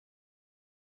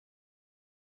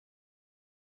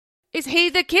Is he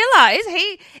the killer?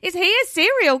 Is he a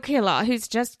serial killer who's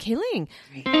just killing?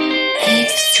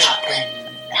 Eavesdropping.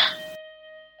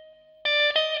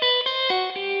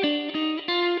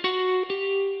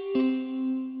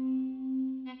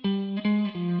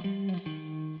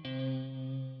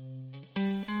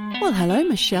 Well, hello,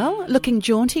 Michelle. Looking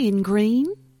jaunty in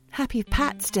green. Happy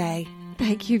Pat's Day.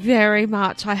 Thank you very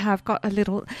much. I have got a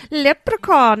little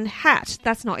leprechaun hat.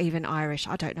 That's not even Irish.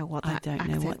 I don't know what that I don't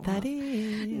know what that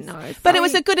is. No, but it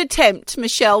was a good attempt,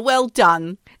 Michelle. Well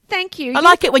done. Thank you. I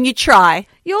like it when you try.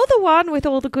 You're the one with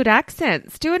all the good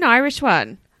accents. Do an Irish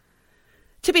one.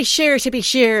 To be sure.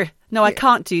 No, I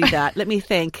can't do that. Let me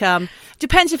think.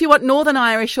 Depends if you want Northern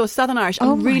Irish or Southern Irish.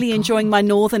 I'm really enjoying my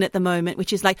Northern at the moment,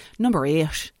 which is like number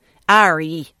 8,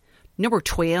 RE, number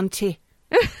 20.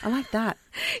 I like that.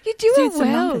 You do it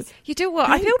well. Numbers. You do well.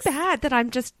 Thanks. I feel bad that I'm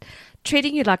just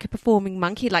treating you like a performing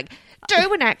monkey. Like,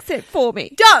 do an accent for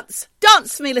me. Dance,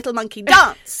 me little monkey,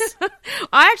 dance.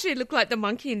 I actually look like the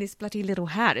monkey in this bloody little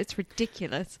hat. It's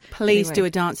ridiculous. Please do a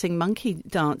dancing monkey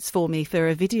dance for me for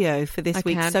a video for this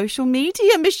week's social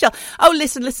media, Michelle. Oh,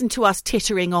 listen to us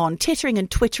tittering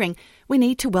and twittering. We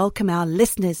need to welcome our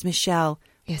listeners, Michelle.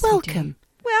 Yes, welcome.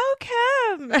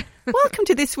 Welcome. Welcome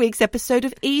to this week's episode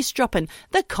of Eavesdropping,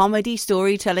 the comedy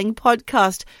storytelling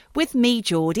podcast with me,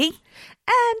 Geordie.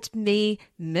 And me,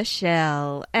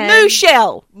 Michelle.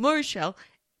 Michelle.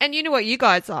 And you know what you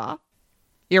guys are?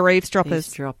 You're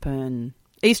eavesdroppers.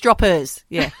 Eavesdroppers,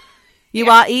 yeah. You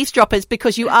are eavesdroppers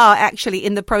because you are actually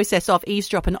in the process of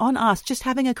eavesdropping on us, just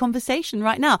having a conversation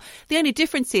right now. The only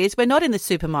difference is we're not in the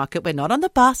supermarket, we're not on the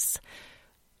bus.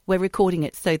 We're recording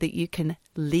it so that you can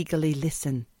legally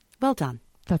listen. Well done.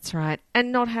 That's right.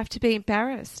 And not have to be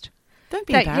embarrassed. Don't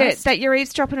be embarrassed. That you're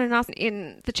eavesdropping on us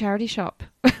in the charity shop.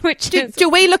 Do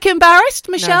we look embarrassed,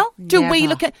 Michelle? No, Do never. we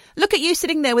look at you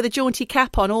sitting there with a jaunty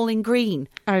cap on, all in green?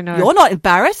 I know. You're not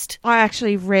embarrassed. I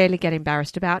actually rarely get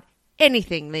embarrassed about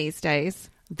anything these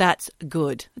days. That's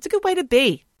good. It's a good way to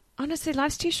be. Honestly,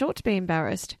 life's too short to be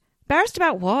embarrassed. Embarrassed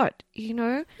about what? You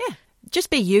know? Yeah. Just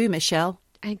be you, Michelle.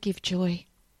 And give joy.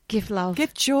 Give love.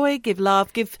 Give joy, give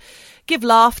love, give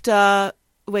laughter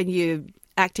when you're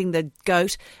acting the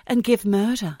goat, and give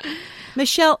murder.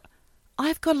 Michelle,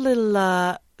 I've got a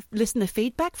little listener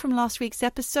feedback from last week's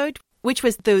episode, which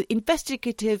was the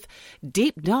investigative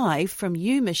deep dive from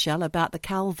you, Michelle, about the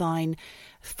Calvine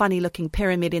funny-looking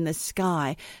pyramid in the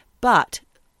sky. But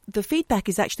the feedback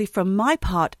is actually from my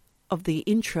part of the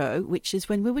intro, which is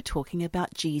when we were talking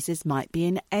about Jesus might be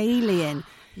an alien.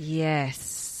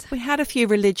 Yes. We had a few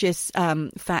religious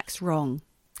facts wrong,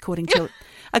 according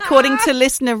to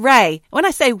listener Ray. When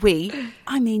I say we,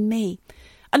 I mean me.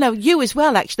 Oh, no, you as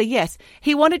well, actually, yes.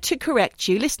 He wanted to correct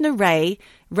you. Listener Ray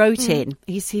wrote in.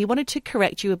 He wanted to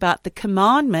correct you about the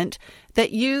commandment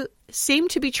that you seem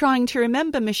to be trying to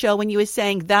remember, Michelle, when you were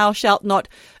saying, thou shalt not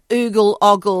ogle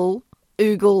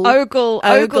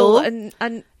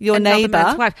and your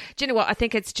neighbour. Wife. Do you know what? I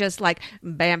think it's just like,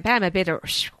 bam, bam, a bit of...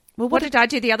 Well, what did I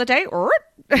do the other day?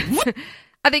 I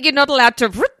think you're not allowed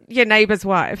to your neighbour's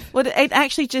wife. Well, it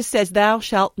actually just says, thou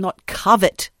shalt not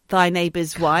covet thy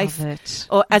neighbour's wife,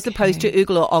 or as opposed to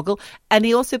oogle or ogle. And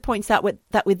he also points out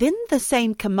that within the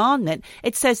same commandment,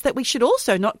 it says that we should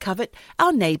also not covet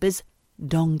our neighbour's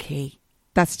donkey.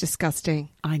 That's disgusting.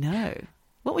 I know.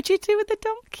 What would you do with the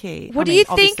donkey? What do you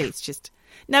think? Obviously, it's just...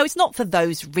 No, it's not for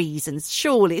those reasons,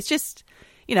 surely. It's just...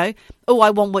 You know, I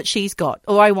want what she's got,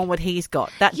 or I want what he's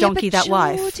got. That donkey, that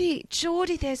wife.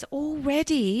 Geordie, there's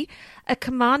already a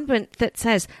commandment that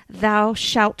says, thou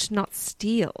shalt not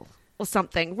steal, or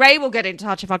something. Ray will get in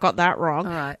touch if I got that wrong.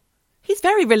 All right. He's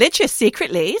very religious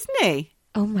secretly, isn't he?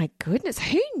 Oh, my goodness.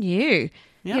 Who knew?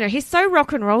 Yep. You know, he's so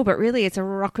rock and roll, but really it's a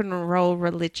rock and roll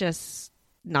religious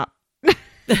nut.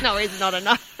 No, he's not a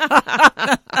nut.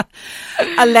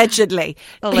 Allegedly.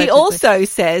 He also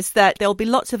says that there'll be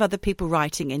lots of other people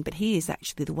writing in, but he is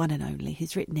actually the one and only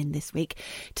who's written in this week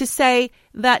to say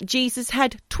that Jesus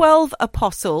had 12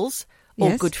 apostles,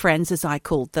 or good friends as I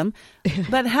called them.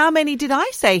 But how many did I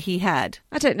say he had?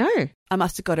 I don't know. I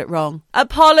must have got it wrong.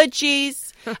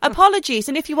 Apologies. Apologies.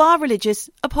 And if you are religious,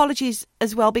 apologies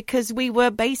as well, because we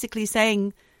were basically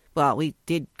saying... Well, we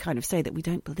did kind of say that we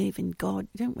don't believe in God,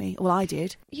 don't we? Well, I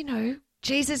did. You know,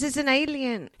 Jesus is an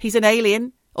alien. He's an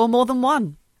alien, or more than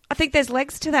one. I think there's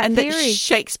legs to that theory. And that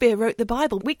Shakespeare wrote the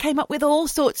Bible. We came up with all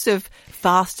sorts of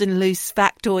fast and loose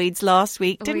factoids last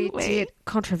week, didn't we? Did.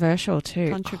 Controversial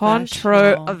too.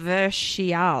 Controversial.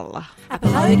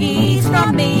 Apologies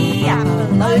from me,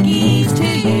 apologies to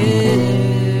you.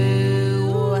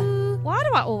 Why do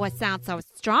I always sound so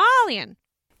Australian?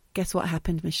 Guess what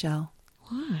happened, Michelle?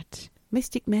 What?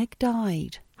 Mystic Meg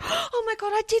died. Oh my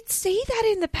God, I did see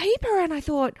that in the paper and I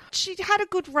thought she had a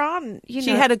good run. She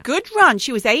had a good run.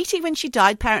 She was 80 when she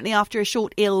died, apparently after a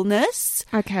short illness.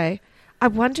 Okay. I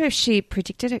wonder if she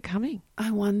predicted it coming.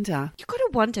 I wonder. You've got to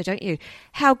wonder, don't you,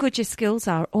 how good your skills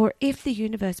are or if the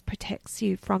universe protects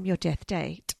you from your death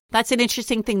date. That's an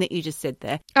interesting thing that you just said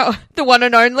there. Oh, the one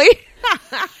and only.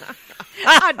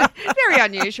 Very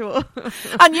unusual.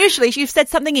 Unusually, you've said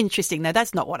something interesting. No,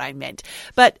 that's not what I meant.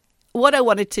 But what I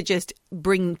wanted to just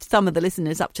bring some of the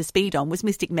listeners up to speed on was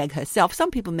Mystic Meg herself.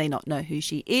 Some people may not know who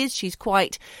she is. She's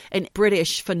quite a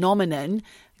British phenomenon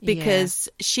because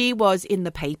she was in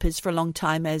the papers for a long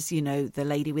time as, you know, the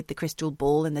lady with the crystal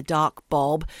ball and the dark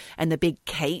bob and the big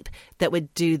cape that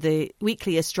would do the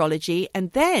weekly astrology.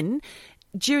 And then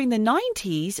during the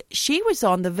 90s, she was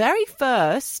on the very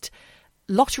first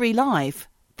Lottery Live,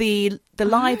 the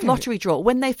live lottery draw.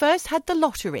 When they first had the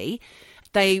lottery,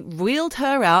 they wheeled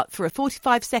her out for a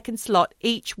 45-second slot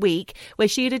each week where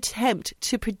she'd attempt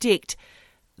to predict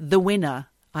the winner.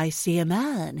 I see a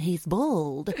man, he's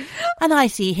bald, and I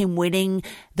see him winning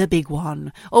the big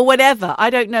one, or whatever. I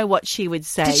don't know what she would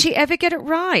say. Did she ever get it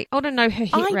right? I want to know her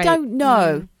hit rate. I don't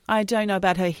know. I don't know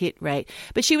about her hit rate.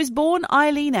 But she was born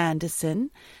Eileen Anderson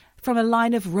from a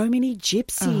line of Romany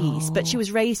gypsies. But she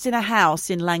was raised in a house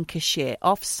in Lancashire,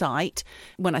 off-site.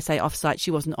 When I say off-site,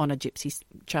 she wasn't on a gypsy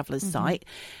traveller's site.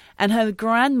 And her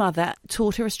grandmother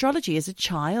taught her astrology as a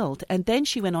child. And then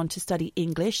she went on to study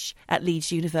English at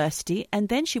Leeds University. And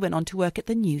then she went on to work at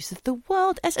the News of the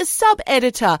World as a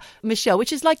sub-editor, Michelle,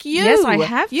 which is like you. Yes, I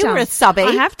have You were a subbie.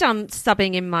 I have done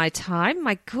subbing in my time.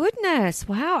 My goodness.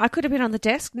 Wow. I could have been on the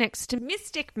desk next to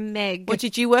Mystic Meg. What,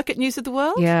 did you work at News of the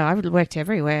World? Yeah, I worked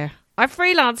everywhere. I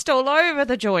freelanced all over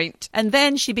the joint. And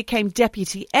then she became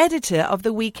deputy editor of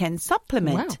the Weekend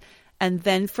Supplement. Wow. And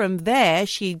then from there,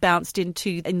 she bounced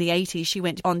into, in the 80s, she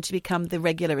went on to become the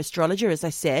regular astrologer, as I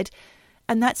said.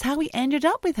 And that's how we ended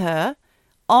up with her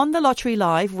on the Lottery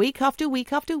Live, week after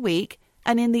week after week,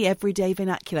 and in the everyday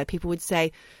vernacular. People would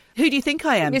say, who do you think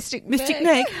I am? Mystic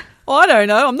Meg. Oh, I don't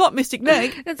know. I'm not Mystic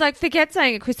Meg. It's like, forget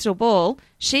saying a crystal ball.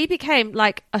 She became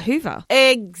like a Hoover.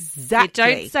 Exactly.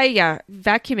 You don't say you're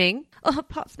vacuuming. Oh,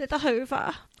 pass me the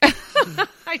Hoover.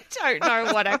 I don't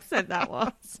know what accent that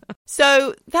was.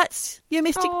 So that's your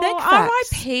Mystic Meg facts.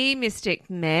 R.I.P. Mystic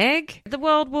Meg. The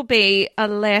world will be a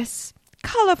less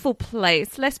colourful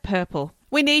place, less purple.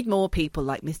 We need more people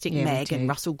like Mystic Yeah, Meg we and do.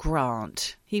 Russell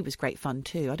Grant. He was great fun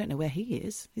too. I don't know where he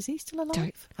is. Is he still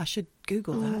alive? I should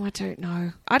Google that. Oh, I don't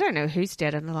know. I don't know who's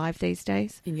dead and alive these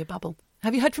days. In your bubble.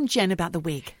 Have you heard from Jen about the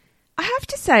wig? I have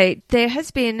to say, there has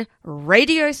been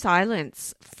radio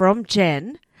silence from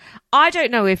Jen. I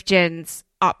don't know if Jen's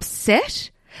upset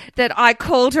that I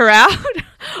called her out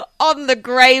on the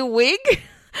grey wig,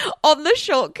 on the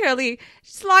short, curly,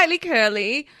 slightly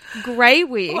curly grey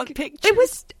wig. What pictures? It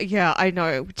was, yeah, I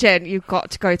know. Jen, you've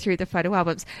got to go through the photo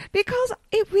albums because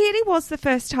it really was the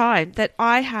first time that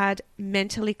I had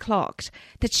mentally clocked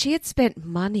that she had spent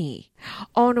money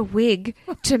on a wig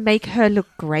to make her look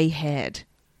grey-haired.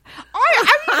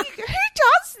 I mean, who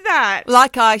does that?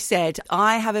 Like I said,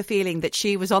 I have a feeling that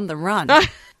she was on the run.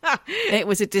 It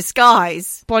was a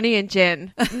disguise. Bonnie and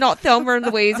Jen. Not Thelma and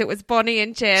Louise, it was Bonnie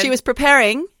and Jen. She was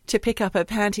preparing to pick up her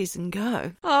panties and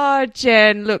go. Oh,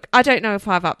 Jen, look, I don't know if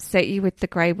I've upset you with the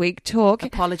grey wig talk.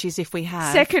 Apologies if we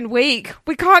have. Second week,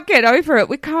 we can't get over it.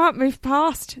 We can't move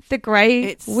past the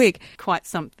grey wig. Quite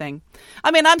something.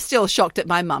 I mean, I'm still shocked at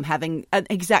my mum having an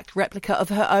exact replica of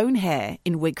her own hair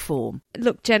in wig form.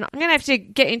 Look, Jen, I'm going to have to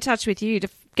get in touch with you to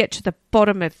get to the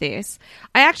bottom of this.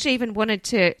 I actually even wanted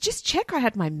to just check I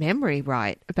had my memory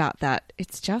right about that.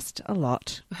 It's just a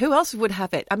lot. Who else would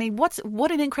have it? I mean,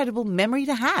 what an incredible memory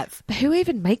to have. But who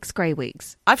even makes grey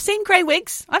wigs? I've seen grey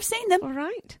wigs. I've seen them. All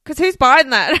right. Because who's buying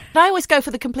that? I always go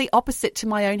for the complete opposite to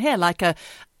my own hair, like a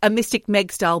Mystic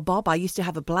Meg style bob. I used to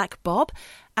have a black bob,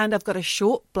 and I've got a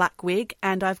short black wig,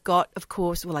 and I've got, of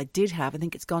course, well, I did have, I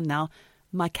think it's gone now,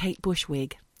 my Kate Bush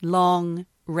wig. Long,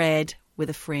 red, with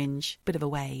a fringe, bit of a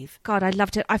wave. God, I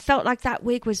loved it. I felt like that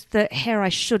wig was the hair I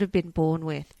should have been born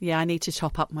with. Yeah, I need to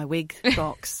top up my wig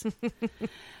box.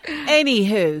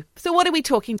 Anywho, so what are we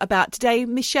talking about today?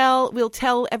 Michelle will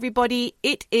tell everybody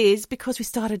it is because we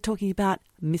started talking about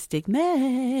Mystic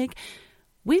Meg.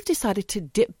 We've decided to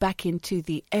dip back into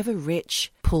the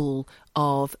ever-rich pool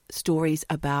of stories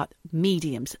about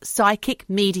mediums, psychic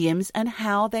mediums, and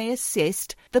how they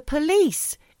assist the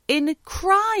police in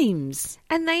crimes.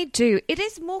 And they do. It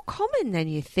is more common than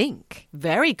you think.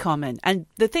 Very common. And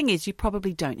the thing is, you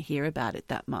probably don't hear about it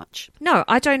that much. No,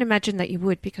 I don't imagine that you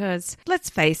would because, let's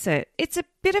face it, it's a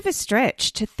bit of a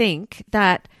stretch to think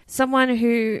that someone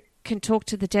who can talk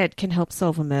to the dead can help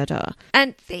solve a murder.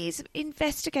 And these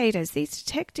investigators, these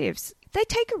detectives, they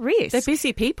take a risk. They're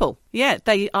busy people. Yeah,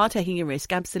 they are taking a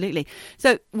risk, absolutely.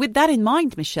 So with that in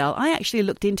mind, Michelle, I actually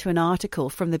looked into an article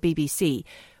from the BBC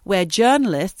where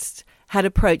journalists had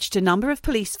approached a number of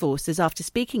police forces after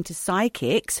speaking to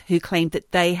psychics who claimed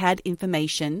that they had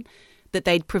information that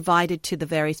they'd provided to the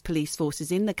various police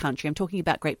forces in the country. I'm talking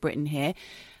about Great Britain here.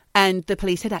 And the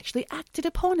police had actually acted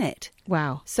upon it.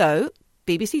 Wow. So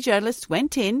BBC journalists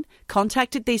went in,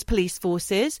 contacted these police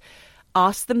forces,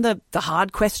 asked them the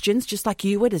hard questions, just like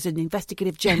you would as an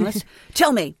investigative journalist.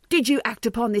 Tell me, did you act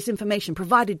upon this information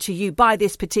provided to you by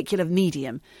this particular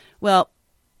medium? Well,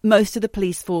 most of the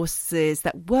police forces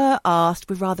that were asked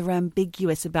were rather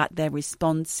ambiguous about their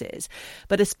responses.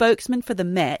 But a spokesman for the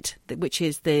Met, which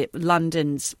is the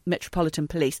London's Metropolitan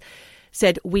Police,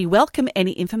 said, we welcome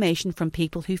any information from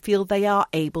people who feel they are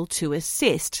able to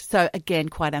assist. So, again,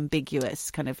 quite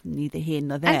ambiguous, kind of neither here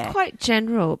nor there. And quite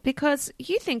general, because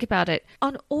you think about it,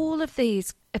 on all of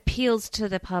these appeals to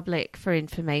the public for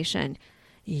information,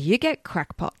 you get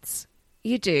crackpots.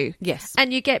 You do. Yes.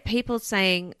 And you get people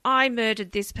saying, I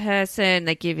murdered this person.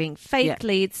 They're giving fake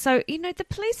leads. So, the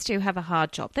police do have a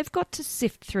hard job. They've got to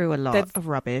sift through a lot of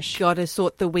rubbish. Got to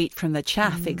sort the wheat from the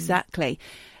chaff, exactly.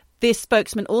 This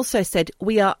spokesman also said,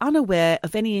 we are unaware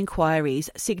of any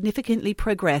inquiries significantly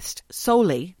progressed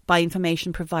solely by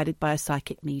information provided by a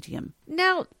psychic medium.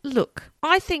 Now, look,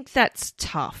 I think that's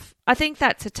tough. I think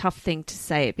that's a tough thing to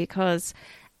say because,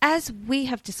 as we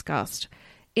have discussed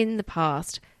in the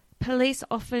past, police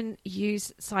often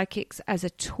use psychics as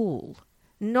a tool,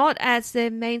 not as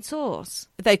their main source.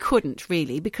 They couldn't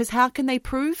really, because how can they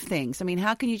prove things? I mean,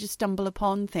 how can you just stumble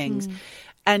upon things?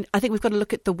 And I think we've got to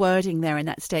look at the wording there in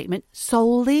that statement.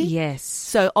 Solely? Yes.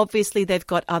 So obviously they've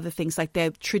got other things like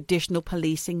their traditional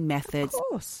policing methods. Of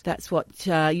course. That's what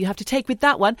you have to take with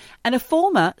that one. And a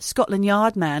former Scotland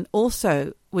Yard man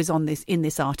also was on this in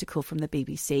this article from the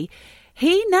BBC.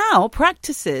 He now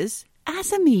practices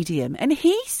as a medium. And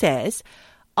he says,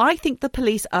 I think the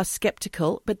police are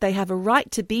sceptical, but they have a right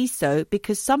to be so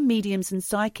because some mediums and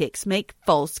psychics make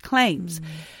false claims.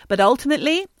 But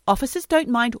ultimately, officers don't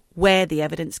mind where the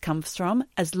evidence comes from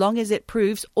as long as it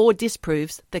proves or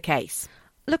disproves the case.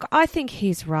 Look, I think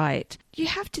he's right. You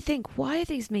have to think, why are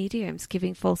these mediums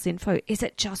giving false info? Is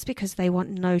it just because they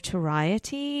want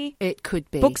notoriety? It could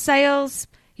be. Book sales,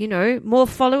 more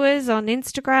followers on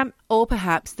Instagram? Or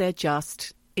perhaps they're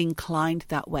just inclined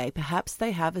that way. Perhaps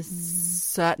they have a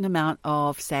certain amount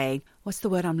of saying, what's the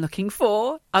word I'm looking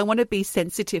for? I want to be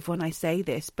sensitive when I say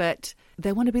this, but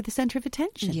they want to be the centre of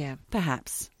attention. Yeah.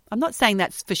 Perhaps. I'm not saying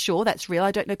that's for sure, that's real.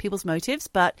 I don't know people's motives,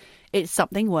 but it's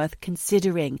something worth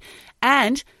considering.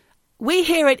 And we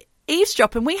here at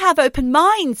Eavesdrop and we have open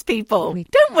minds, people,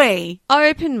 don't we?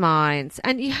 Open minds.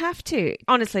 And you have to,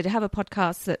 honestly, to have a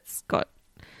podcast that's got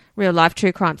real life,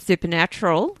 true crime,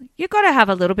 supernatural, you've got to have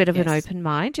a little bit of an open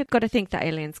mind. You've got to think that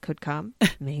aliens could come.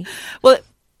 Me. Well,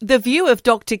 the view of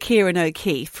Dr. Kieran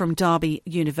O'Keefe from Derby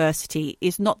University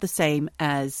is not the same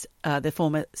as the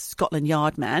former Scotland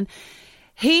Yard man.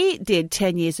 He did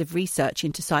 10 years of research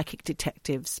into psychic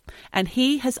detectives, and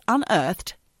he has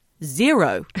unearthed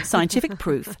zero scientific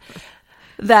proof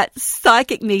that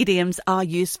psychic mediums are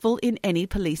useful in any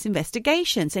police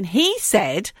investigations. And he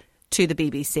said to the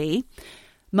BBC,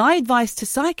 my advice to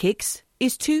psychics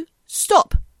is to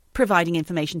stop providing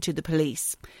information to the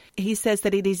police. He says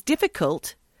that it is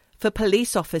difficult for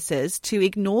police officers to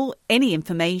ignore any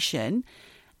information.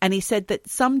 And he said that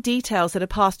some details that are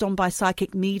passed on by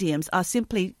psychic mediums are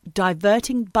simply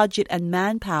diverting budget and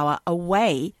manpower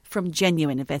away from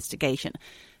genuine investigation.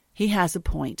 He has a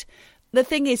point. The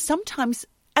thing is, sometimes,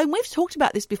 and we've talked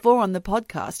about this before on the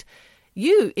podcast,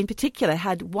 you, in particular,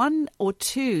 had one or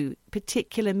two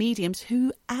particular mediums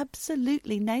who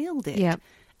absolutely nailed it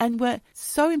and were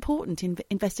so important in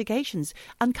investigations,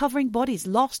 uncovering bodies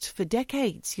lost for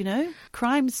decades,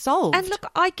 crimes solved. And look,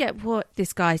 I get what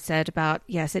this guy said about,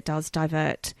 yes, it does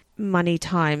divert money,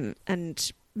 time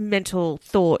and mental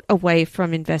thought away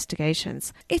from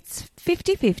investigations. It's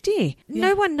 50-50. Yeah.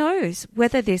 No one knows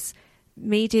whether this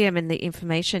medium and the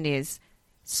information is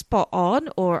spot on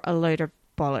or a load of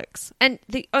bollocks. And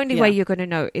the only way you're going to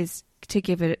know is to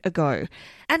give it a go.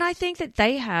 And I think that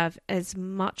they have as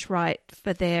much right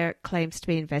for their claims to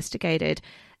be investigated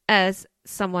as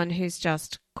someone who's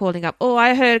just calling up, oh,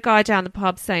 I heard a guy down the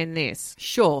pub saying this.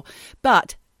 Sure.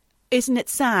 But isn't it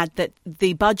sad that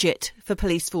the budget for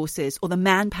police forces or the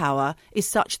manpower is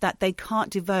such that they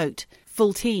can't devote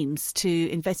full teams to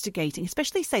investigating,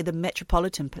 especially, say, the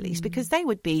Metropolitan Police, because they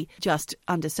would be just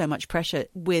under so much pressure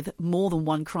with more than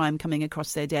one crime coming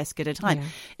across their desk at a time. Yeah.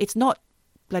 It's not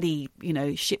bloody,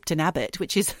 Shipton Abbot,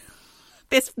 which is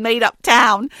this made-up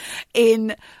town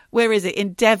in, where is it?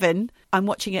 In Devon. I'm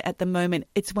watching it at the moment.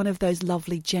 It's one of those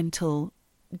lovely, gentle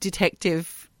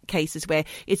detective cases where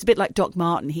it's a bit like Doc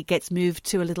Martin. He gets moved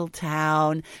to a little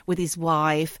town with his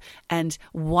wife, and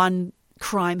one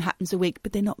crime happens a week,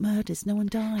 but they're not murders. No one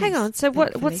dies. Hang on. So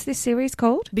what's this series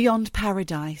called? Beyond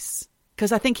Paradise.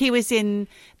 Because I think he was in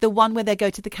the one where they go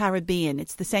to the Caribbean.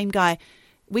 It's the same guy.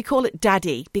 We call it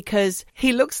Daddy because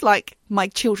he looks like my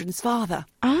children's father.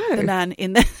 Oh. The man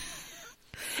in the...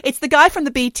 It's the guy from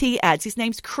the BT ads. His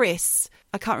name's Chris.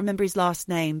 I can't remember his last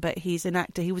name, but he's an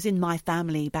actor. He was in My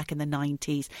Family back in the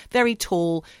 90s. Very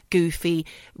tall, goofy,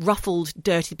 ruffled,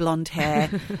 dirty blonde hair,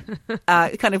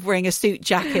 kind of wearing a suit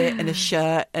jacket and a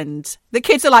shirt. And the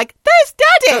kids are like, there's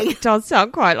Daddy! It does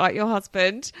sound quite like your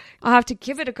husband. I'll have to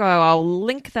give it a go. I'll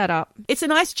link that up. It's a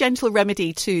nice, gentle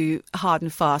remedy to hard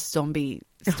and fast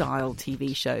zombie-style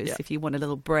TV shows if you want a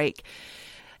little break.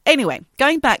 Anyway,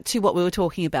 going back to what we were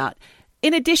talking about,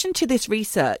 in addition to this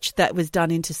research that was done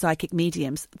into psychic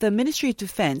mediums, the Ministry of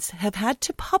Defence have had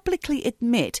to publicly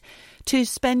admit to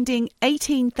spending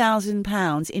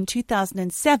 £18,000 in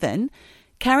 2007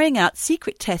 carrying out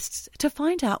secret tests to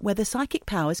find out whether psychic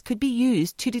powers could be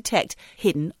used to detect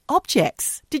hidden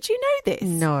objects. Did you know this?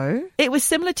 No. It was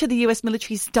similar to the US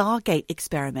military's Stargate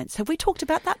experiments. Have we talked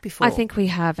about that before? I think we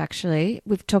have, actually.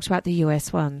 We've talked about the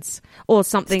US ones. Or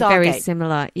something Stargate. very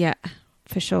similar. Yeah,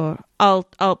 for sure. I'll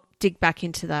dig back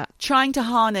into that. Trying to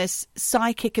harness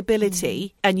psychic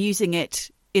ability and using it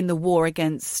in the war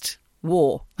against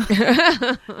war.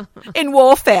 In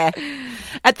warfare.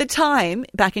 At the time,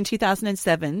 back in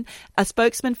 2007, a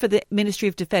spokesman for the Ministry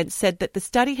of Defence said that the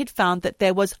study had found that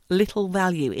there was little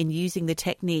value in using the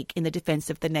technique in the defence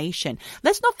of the nation.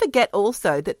 Let's not forget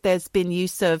also that there's been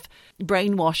use of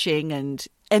brainwashing and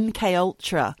MK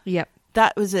Ultra. Yep.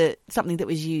 That was something that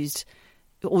was used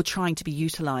or trying to be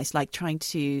utilised, like trying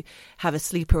to have a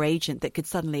sleeper agent that could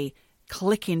suddenly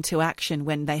click into action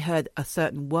when they heard a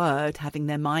certain word, having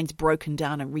their minds broken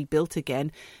down and rebuilt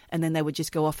again, and then they would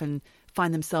just go off and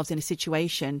find themselves in a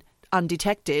situation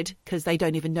undetected because they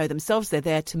don't even know themselves they're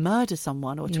there to murder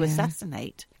someone or to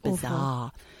assassinate.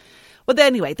 Bizarre. Well,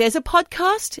 anyway, there's a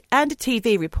podcast and a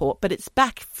TV report, but it's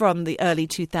back from the early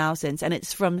 2000s, and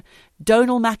it's from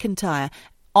Donal McIntyre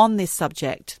on this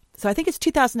subject. So I think it's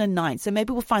 2009, so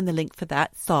maybe we'll find the link for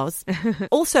that, Soz.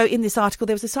 Also in this article,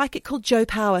 there was a psychic called Joe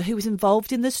Power who was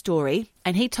involved in the story,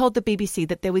 and he told the BBC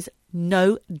that there was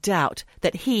no doubt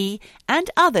that he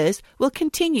and others will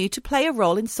continue to play a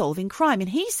role in solving crime. And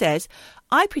he says,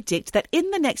 I predict that in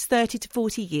the next 30 to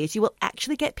 40 years, you will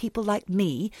actually get people like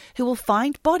me who will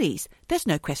find bodies. There's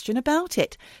no question about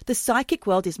it. The psychic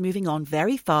world is moving on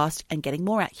very fast and getting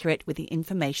more accurate with the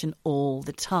information all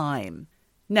the time.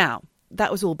 Now, that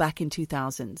was all back in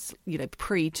 2000s,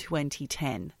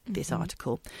 pre-2010, this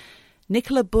article.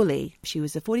 Nicola Bulley, she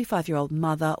was a 45-year-old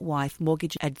mother, wife,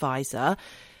 mortgage advisor.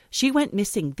 She went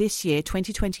missing this year,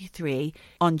 2023,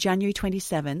 on January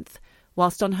 27th,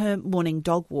 whilst on her morning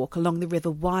dog walk along the River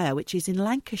Wyre, which is in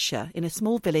Lancashire, in a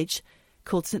small village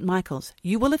called St Michael's.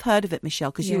 You will have heard of it,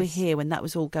 Michelle, because you were here when that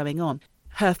was all going on.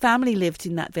 Her family lived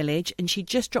in that village, and she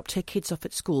just dropped her kids off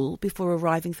at school before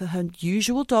arriving for her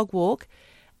usual dog walk.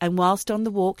 And whilst on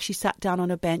the walk, she sat down on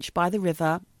a bench by the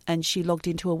river and she logged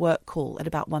into a work call at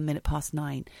about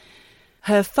 9:01.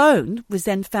 Her phone was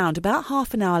then found about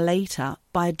half an hour later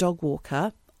by a dog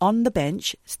walker on the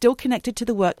bench, still connected to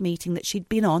the work meeting that she'd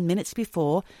been on minutes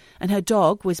before, and her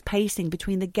dog was pacing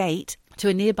between the gate to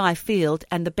a nearby field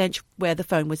and the bench where the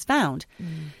phone was found.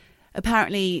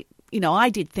 Apparently, I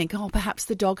did think, perhaps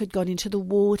the dog had gone into the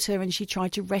water and she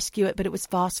tried to rescue it, but it was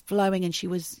fast flowing and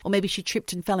or maybe she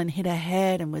tripped and fell and hit her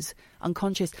head and was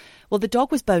unconscious. Well, the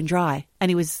dog was bone dry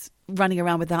and he was running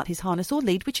around without his harness or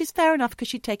lead, which is fair enough because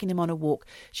she'd taken him on a walk.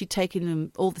 She'd taken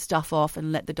him all the stuff off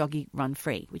and let the doggy run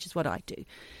free, which is what I do.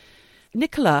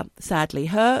 Nicola, sadly,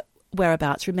 her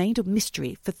whereabouts remained a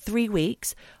mystery for 3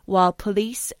 weeks while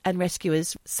police and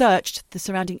rescuers searched the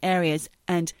surrounding areas,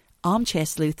 and armchair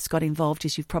sleuths got involved,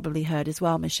 as you've probably heard as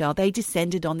well, Michelle. They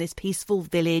descended on this peaceful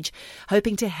village,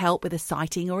 hoping to help with a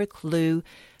sighting or a clue.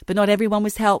 But not everyone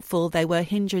was helpful. There were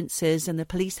hindrances, and the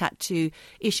police had to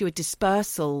issue a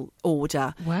dispersal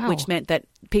order, which meant that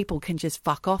people can just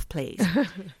fuck off, please.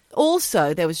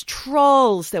 Also, there was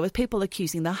trolls. There were people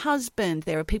accusing the husband.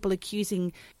 There were people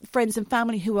accusing friends and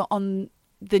family who were on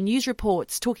the news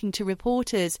reports, talking to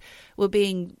reporters, were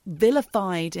being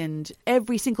vilified, and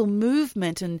every single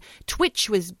movement, and Twitch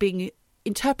was being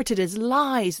interpreted as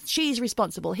lies. She's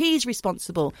responsible. He's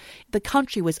responsible. The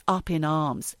country was up in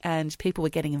arms and people were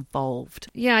getting involved.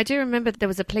 Yeah, I do remember there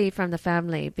was a plea from the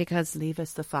family because... Leave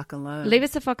us the fuck alone. Leave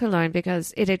us the fuck alone,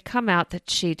 because it had come out that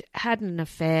she'd had an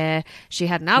affair, she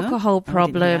had an alcohol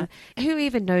problem. Who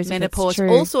even knows menopause, if it's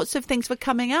true? all sorts of things were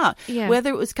coming out. Yeah.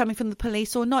 Whether it was coming from the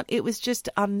police or not, it was just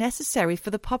unnecessary for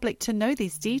the public to know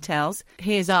these details.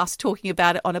 Here's us talking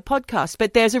about it on a podcast,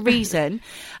 but there's a reason.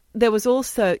 There was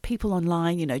also people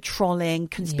online, you know, trolling,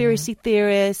 conspiracy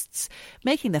theorists,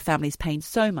 making the family's pain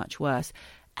so much worse.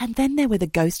 And then there were the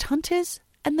ghost hunters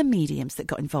and the mediums that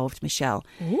got involved, Michelle.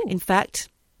 Ooh. In fact,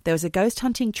 there was a ghost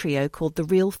hunting trio called the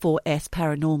Real 4S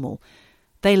Paranormal.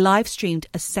 They live streamed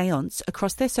a seance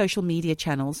across their social media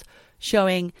channels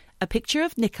showing a picture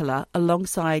of Nicola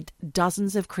alongside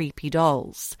dozens of creepy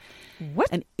dolls. What?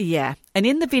 And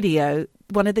in the video,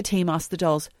 one of the team asked the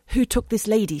dolls, "Who took this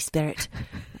lady spirit?"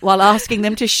 while asking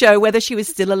them to show whether she was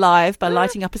still alive by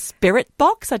lighting up a spirit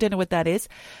box. I don't know what that is.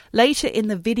 Later in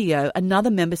the video,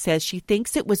 another member says she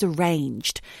thinks it was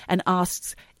arranged and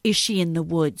asks, "Is she in the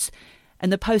woods?"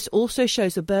 And the post also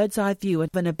shows a bird's eye view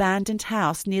of an abandoned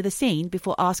house near the scene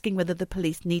before asking whether the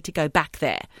police need to go back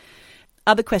there.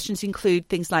 Other questions include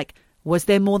things like, was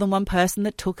there more than one person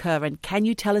that took her? And can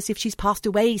you tell us if she's passed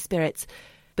away, spirits?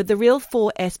 But the Real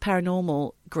 4S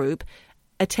Paranormal group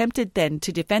attempted then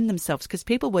to defend themselves because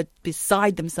people were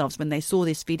beside themselves when they saw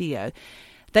this video.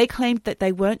 They claimed that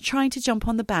they weren't trying to jump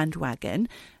on the bandwagon.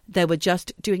 They were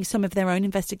just doing some of their own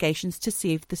investigations to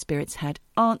see if the spirits had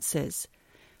answers.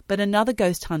 But another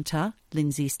ghost hunter,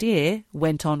 Lindsay Steer,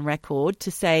 went on record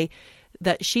to say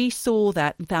that she saw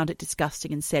that and found it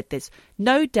disgusting and said there's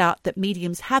no doubt that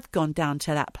mediums have gone down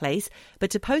to that place, but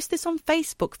to post this on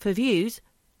Facebook for views,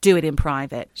 do it in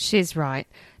private. She's right.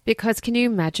 Because can you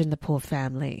imagine the poor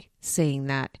family seeing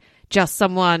that? Just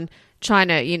someone trying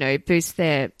to, you know, boost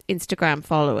their Instagram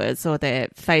followers or their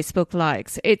Facebook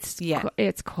likes. It's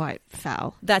quite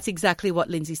foul. That's exactly what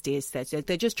Lindsay Steers said.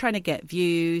 They're just trying to get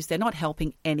views. They're not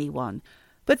helping anyone.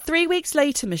 But 3 weeks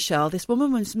later, Michelle, this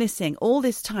woman was missing all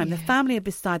this time. The family are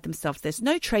beside themselves. There's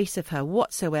no trace of her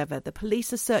whatsoever. The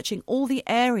police are searching all the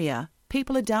area.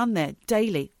 People are down there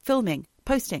daily, filming,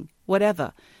 posting,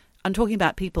 whatever. I'm talking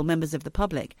about people, members of the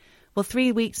public. Well,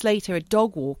 3 weeks later, a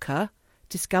dog walker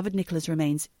discovered Nicola's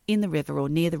remains in the river or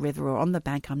near the river or on the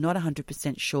bank. I'm not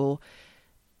 100% sure.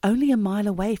 Only a mile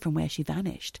away from where she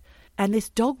vanished. And this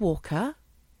dog walker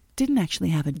didn't actually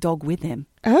have a dog with him.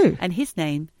 Oh. And his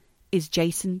name is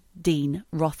Jason Dean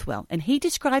Rothwell. And he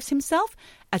describes himself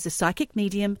as a psychic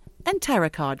medium and tarot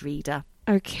card reader.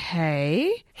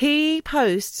 Okay. He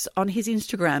posts on his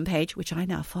Instagram page, which I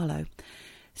now follow,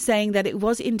 saying that it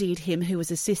was indeed him who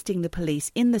was assisting the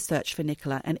police in the search for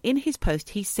Nicola. And in his post,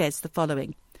 he says the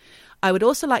following: I would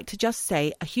also like to just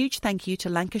say a huge thank you to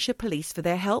Lancashire Police for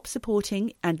their help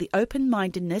supporting and the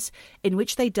open-mindedness in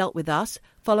which they dealt with us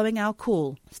following our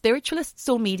call. Spiritualists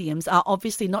or mediums are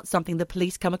obviously not something the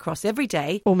police come across every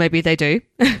day. Or maybe they do.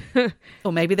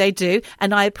 Or maybe they do.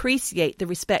 And I appreciate the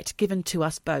respect given to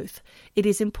us both. It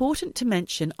is important to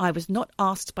mention I was not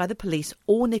asked by the police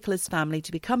or Nicola's family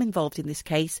to become involved in this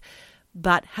case.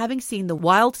 But having seen the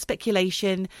wild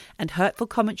speculation and hurtful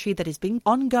commentary that has been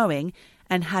ongoing,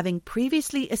 and having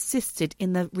previously assisted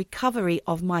in the recovery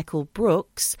of Michael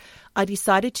Brooks, I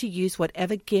decided to use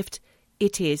whatever gift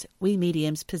it is we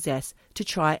mediums possess to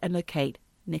try and locate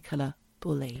Nicola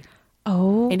Bulley.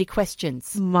 Oh. Any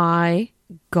questions? My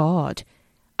God.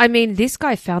 I mean, this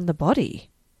guy found the body.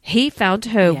 He found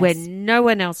her when no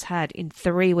one else had in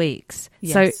 3 weeks.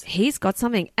 Yes. So he's got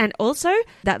something. And also,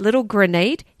 that little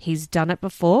grenade, he's done it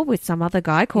before with some other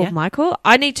guy called Michael.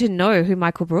 I need to know who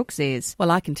Michael Brooks is. Well,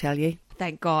 I can tell you.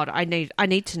 Thank God. I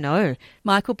need to know.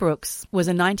 Michael Brooks was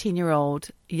a 19-year-old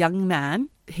young man.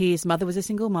 His mother was a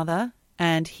single mother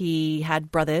and he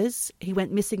had brothers. He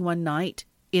went missing one night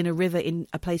in a river in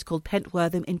a place called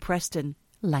Pentwortham in Preston,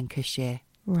 Lancashire.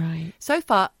 Right. So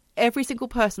far, every single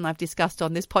person I've discussed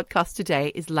on this podcast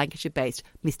today is Lancashire-based.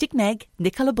 Mystic Meg,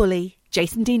 Nicola Bulley,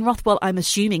 Jason Dean Rothwell, I'm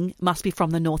assuming must be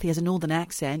from the north. He has a northern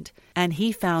accent. And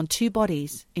he found 2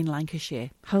 bodies in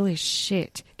Lancashire. Holy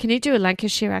shit. Can you do a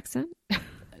Lancashire accent?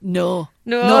 No,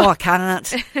 I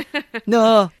can't.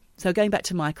 No. So going back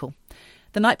to Michael.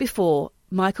 The night before,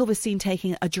 Michael was seen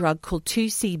taking a drug called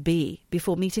 2CB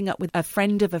before meeting up with a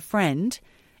friend of a friend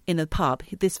in a pub.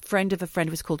 This friend of a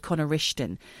friend was called Connor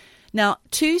Rishton. Now,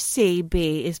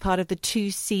 2CB is part of the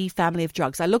 2C family of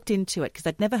drugs. I looked into it because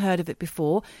I'd never heard of it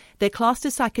before. They're classed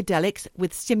as psychedelics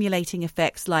with stimulating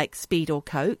effects like speed or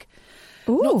coke.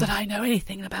 Ooh. Not that I know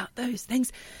anything about those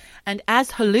things. And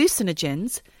as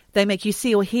hallucinogens, They make you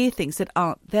see or hear things that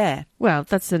aren't there. Well,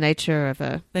 that's the nature of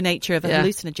a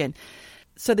hallucinogen.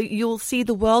 So that you'll see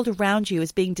the world around you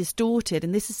as being distorted,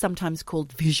 and this is sometimes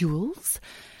called visuals,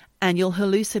 and you'll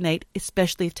hallucinate,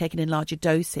 especially if taken in larger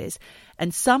doses.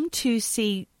 And some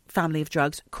 2C family of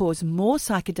drugs cause more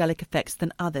psychedelic effects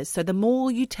than others. So the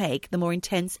more you take, the more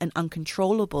intense and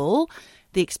uncontrollable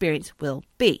the experience will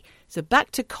be. So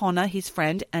back to Connor, his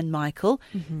friend, and Michael.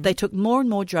 They took more and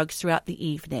more drugs throughout the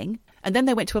evening, and then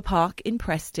they went to a park in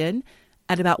Preston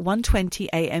at about 1:20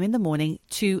 a.m. in the morning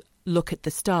to look at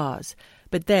the stars.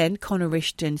 But then Connor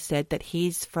Rishton said that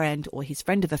his friend, or his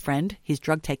friend of a friend, his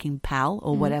drug-taking pal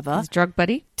or whatever, his drug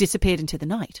buddy, disappeared into the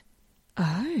night.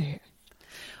 Oh.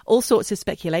 All sorts of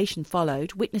speculation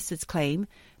followed. Witnesses claim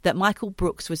that Michael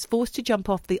Brooks was forced to jump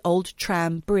off the old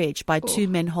tram bridge by two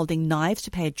men holding knives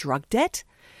to pay a drug debt.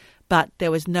 But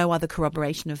there was no other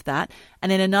corroboration of that.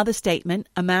 And in another statement,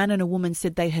 a man and a woman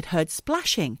said they had heard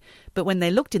splashing, but when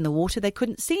they looked in the water, they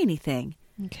couldn't see anything.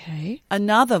 Okay.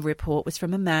 Another report was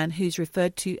from a man who's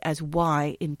referred to as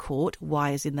Y in court,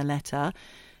 Y is in the letter,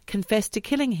 confessed to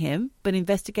killing him, but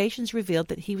investigations revealed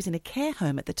that he was in a care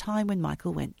home at the time when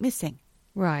Michael went missing.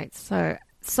 Right, so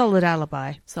solid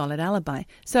alibi. Solid alibi.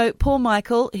 So poor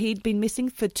Michael, he'd been missing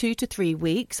for 2 to 3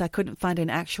 weeks. I couldn't find an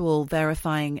actual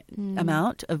verifying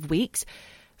amount of weeks.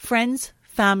 Friends,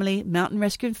 family, mountain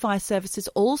rescue and fire services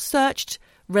all searched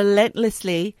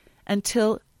relentlessly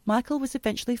until Michael was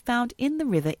eventually found in the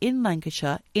river in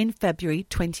Lancashire in February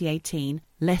 2018,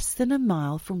 less than a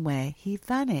mile from where he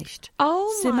vanished.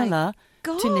 Oh, Similar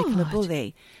my to Nicola God.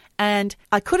 Bulley. And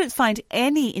I couldn't find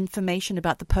any information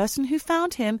about the person who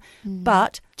found him,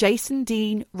 but Jason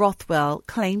Dean Rothwell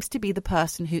claims to be the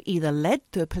person who either led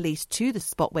the police to the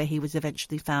spot where he was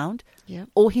eventually found,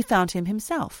 or he found him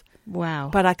himself. Wow.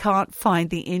 But I can't find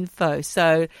the info.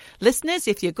 So listeners,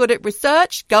 if you're good at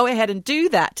research, go ahead and do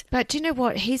that. But do you know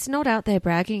what? He's not out there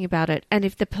bragging about it. And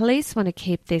if the police want to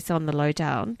keep this on the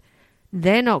lowdown,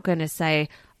 they're not going to say,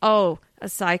 oh, a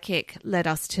psychic led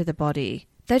us to the body.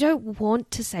 They don't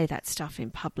want to say that stuff in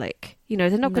public. You know,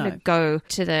 they're not going to go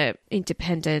to the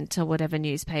Independent or whatever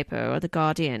newspaper or the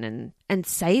Guardian and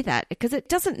say that, because it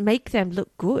doesn't make them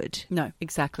look good. No,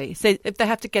 exactly. So if they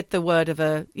have to get the word of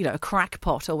a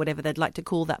crackpot or whatever they'd like to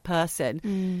call that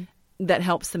person, that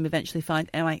helps them eventually find,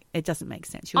 it doesn't make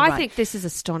sense. You're right. I think this is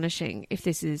astonishing if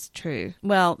this is true.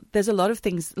 Well, there's a lot of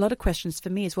things, a lot of questions for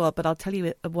me as well, but I'll tell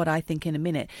you what I think in a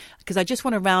minute, because I just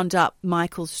want to round up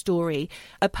Michael's story.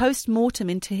 A post-mortem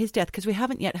into his death, because we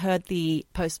haven't yet heard the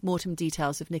post-mortem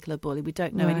details of Nicola Bulley. We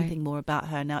don't know anything more about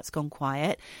her. Now it's gone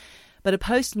quiet. But a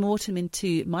post-mortem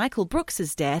into Michael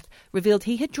Brooks's death revealed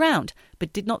he had drowned,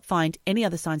 but did not find any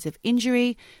other signs of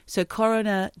injury. So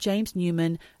coroner James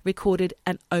Newman recorded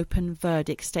an open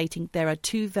verdict stating there are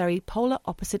two very polar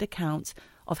opposite accounts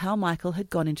of how Michael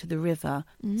had gone into the river.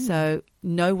 So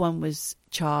no one was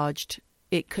charged.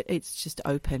 It's just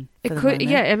open for the moment.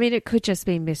 Yeah, I mean, it could just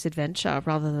be misadventure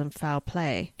rather than foul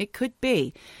play. It could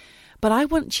be. But I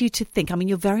want you to think, I mean,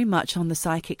 you're very much on the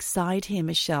psychic side here,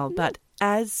 Michelle, but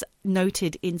as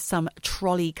noted in some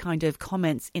trolley kind of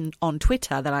comments on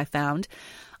Twitter that I found,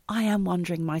 I am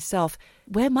wondering myself,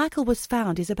 where Michael was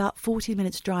found is about 40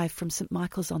 minutes drive from St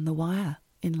Michael's on the Wire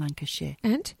in Lancashire.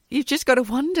 And? You've just got to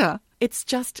wonder. It's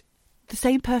just the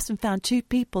same person found two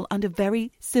people under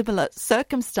very similar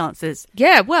circumstances.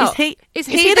 Yeah, well, is he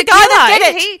the guy that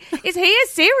did it? Is he a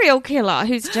serial killer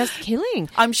who's just killing?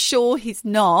 I'm sure he's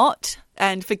not.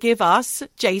 And forgive us,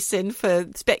 Jason, for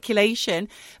speculation,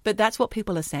 but that's what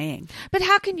people are saying. But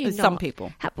how can you not? Some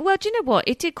people. Well, do you know what?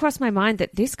 It did cross my mind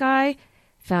that this guy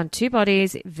found two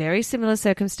bodies, very similar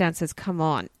circumstances. Come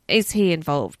on. Is he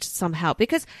involved somehow?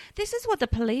 Because this is what the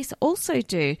police also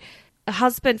do. A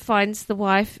husband finds the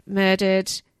wife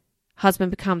murdered. Husband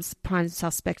becomes prime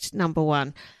suspect number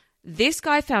one. This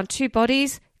guy found two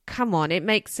bodies. Come on. It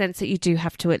makes sense that you do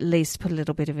have to at least put a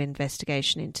little bit of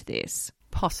investigation into this.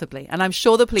 Possibly. And I'm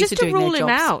sure the police are doing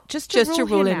their jobs. Just to rule him out. Just to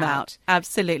rule him out.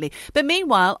 Absolutely. But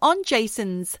meanwhile, on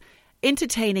Jason's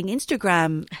entertaining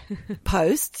Instagram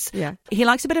posts, he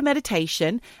likes a bit of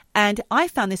meditation. And I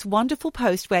found this wonderful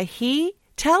post where he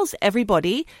tells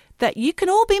everybody that you can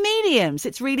all be mediums.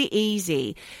 It's really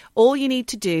easy. All you need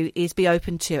to do is be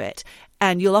open to it.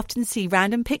 And you'll often see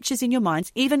random pictures in your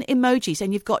minds, even emojis,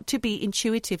 and you've got to be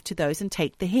intuitive to those and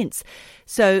take the hints.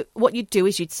 So what you'd do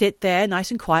is you'd sit there nice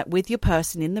and quiet with your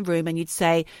person in the room and you'd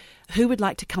say, who would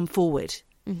like to come forward?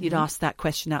 You'd ask that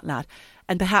question out loud.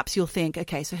 And perhaps you'll think,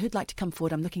 okay, so who'd like to come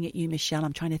forward? I'm looking at you, Michelle.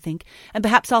 I'm trying to think. And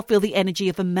perhaps I'll feel the energy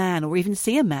of a man or even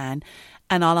see a man.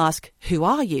 And I'll ask, who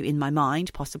are you, in my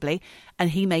mind, possibly?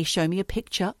 And he may show me a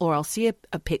picture, or I'll see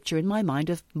a picture in my mind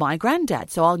of my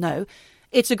granddad. So I'll know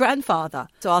it's a grandfather.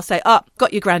 So I'll say,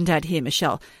 got your granddad here,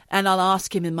 Michelle. And I'll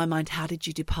ask him in my mind, how did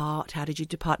you depart? How did you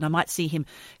depart? And I might see him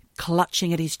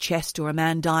clutching at his chest, or a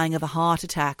man dying of a heart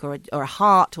attack, or a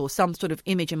heart, or some sort of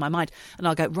image in my mind. And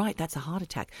I'll go, right, that's a heart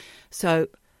attack. So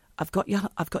I've got your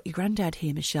granddad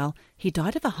here, Michelle. He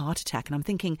died of a heart attack. And I'm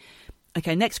thinking,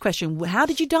 okay, next question. How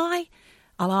did you die?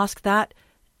 I'll ask that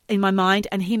in my mind,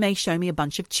 and he may show me a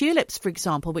bunch of tulips, for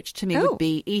example, which to me would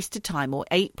be Easter time or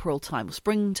April time or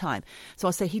springtime. So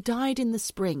I'll say, he died in the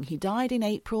spring. He died in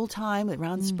April time,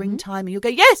 around springtime. And you'll go,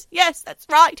 yes, that's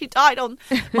right. He died on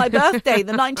my birthday,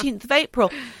 the 19th of April.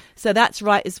 So that's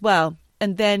right as well.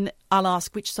 And then I'll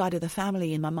ask which side of the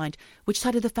family in my mind, which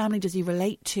side of the family does he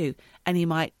relate to? And he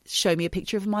might show me a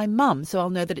picture of my mum. So I'll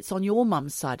know that it's on your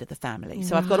mum's side of the family.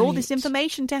 So I've got all this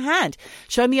information to hand.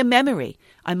 Show me a memory.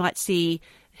 I might see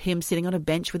him sitting on a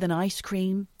bench with an ice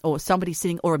cream, or somebody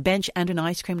sitting, or a bench and an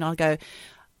ice cream. And I'll go,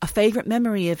 a favourite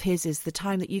memory of his is the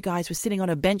time that you guys were sitting on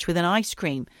a bench with an ice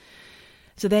cream.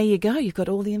 So there you go. You've got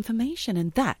all the information,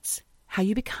 and that's how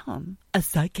you become a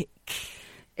psychic.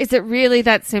 Is it really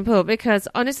that simple? Because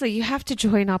honestly, you have to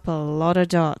join up a lot of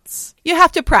dots. You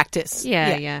have to practice.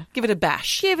 Yeah. Give it a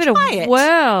bash. Give it a whirl.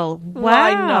 Wow.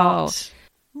 Why not?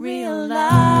 Real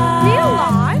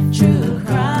life, true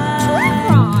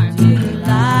crime, real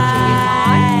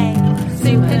life,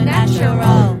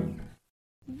 supernatural.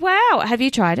 Wow. Have you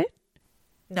tried it?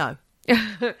 No.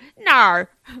 No.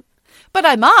 But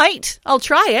I might. I'll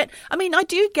try it. I mean, I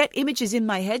do get images in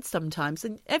my head sometimes,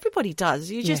 and everybody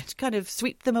does. You just kind of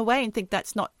sweep them away and think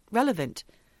that's not relevant.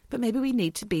 But maybe we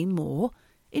need to be more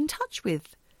in touch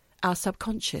with our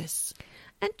subconscious.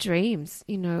 And dreams.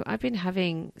 You know, I've been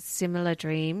having similar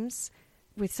dreams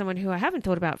with someone who I haven't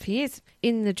thought about for years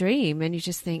in the dream, and you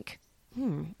just think,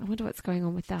 I wonder what's going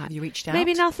on with that. Have you reached out?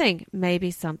 Maybe nothing. Maybe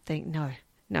something. No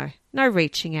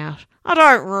reaching out. I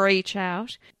don't reach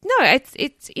out. No,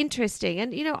 it's interesting.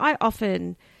 And, you know, I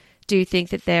often do think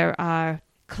that there are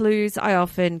clues. I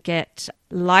often get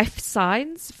life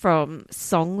signs from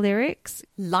song lyrics.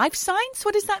 Life signs?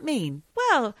 What does that mean?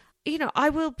 Well, you know, I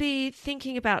will be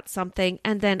thinking about something,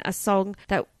 and then a song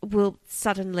that will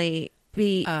suddenly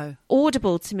be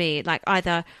audible to me, like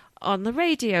either on the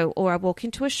radio, or I walk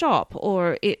into a shop,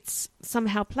 or it's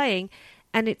somehow playing.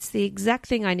 And it's the exact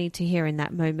thing I need to hear in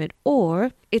that moment,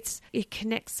 or it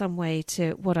connects some way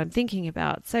to what I'm thinking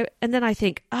about. So, and then I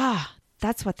think,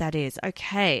 that's what that is.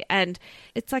 Okay. And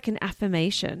it's like an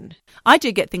affirmation. I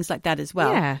do get things like that as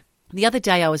well. Yeah. The other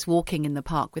day I was walking in the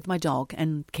park with my dog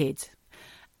and kids,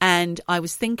 and I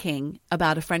was thinking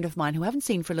about a friend of mine who I haven't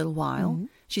seen for a little while. Mm-hmm.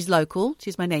 She's local.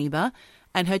 She's my neighbour,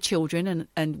 and her children,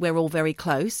 and we're all very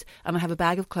close. And I have a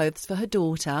bag of clothes for her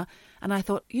daughter. And I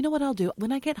thought, you know what I'll do?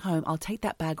 When I get home, I'll take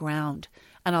that bag round,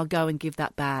 and I'll go and give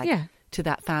that bag to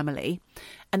that family.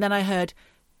 And then I heard,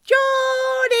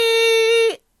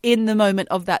 Johnny, in the moment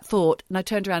of that thought. And I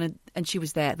turned around, and she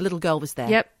was there. The little girl was there.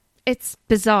 Yep. It's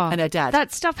bizarre. And her dad.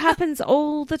 That stuff happens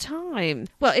all the time.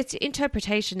 Well, it's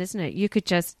interpretation, isn't it? You could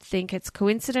just think it's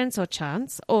coincidence or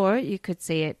chance, or you could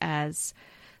see it as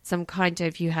some kind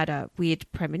of, you had a weird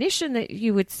premonition that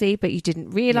you would see, but you didn't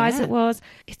realise it was.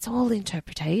 It's all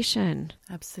interpretation.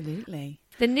 Absolutely.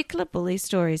 The Nicola Bulley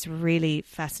story is really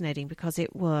fascinating because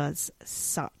it was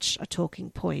such a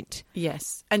talking point.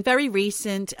 Yes, and very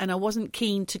recent, and I wasn't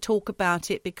keen to talk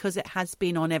about it because it has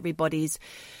been on everybody's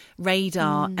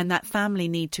radar, and that family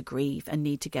need to grieve and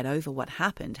need to get over what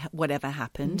happened, whatever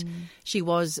happened. She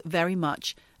was very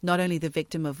much not only the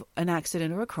victim of an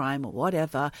accident or a crime or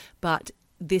whatever, but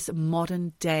this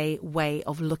modern day way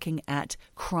of looking at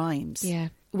crimes. Yeah.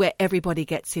 Where everybody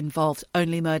gets involved,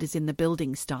 only murders in the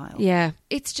building style. Yeah.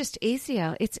 It's just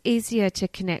easier. It's easier to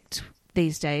connect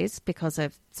these days because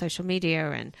of social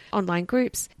media and online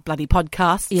groups. Bloody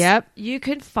podcasts. Yep. You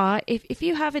can find, if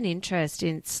you have an interest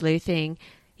in sleuthing,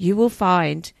 you will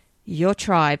find your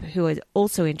tribe who is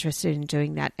also interested in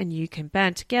doing that, and you can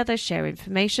band together, share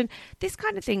information. This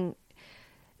kind of thing,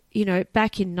 you know,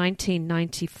 back in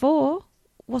 1994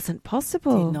 wasn't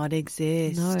possible. Did not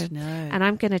exist. No. And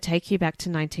I'm going to take you back to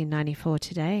 1994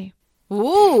 today.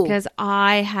 Ooh. Because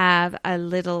I have a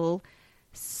little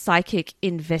psychic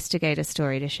investigator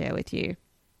story to share with you.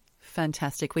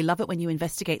 Fantastic. We love it when you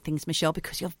investigate things, Michelle,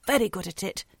 because you're very good at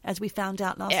it, as we found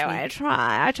out last week.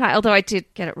 I try. Although I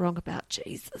did get it wrong about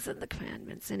Jesus and the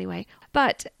commandments anyway.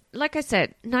 But like I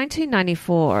said,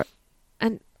 1994,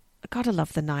 and Gotta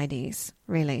love the 90s,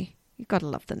 really. You gotta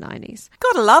love the 90s.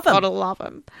 Gotta love them. Gotta love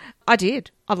them. I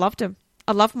did. I loved them.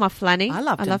 I loved my flanny. I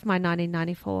loved 'em. loved my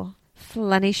 1994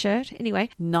 flanny shirt. Anyway.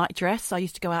 Night dress. I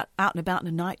used to go out and about in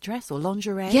a night dress or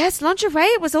lingerie. Yes, lingerie.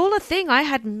 It was all a thing. I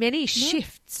had many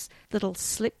shifts, little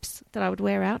slips that I would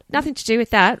wear out. Nothing to do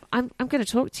with that. I'm going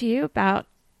to talk to you about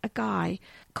a guy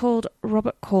called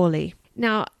Robert Corley.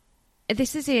 Now,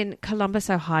 this is in Columbus,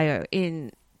 Ohio,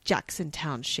 in Jackson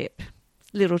Township,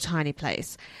 little tiny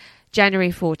place,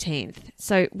 January 14th,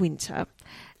 so winter.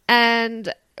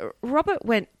 And Robert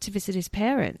went to visit his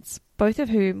parents, both of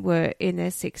whom were in their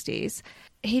 60s.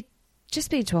 He'd just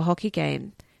been to a hockey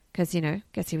game because,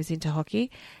 guess he was into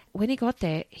hockey. When he got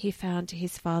there, he found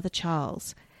his father,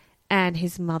 Charles, and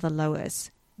his mother, Lois,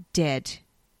 dead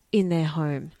in their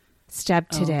home,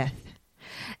 stabbed to death.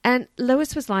 And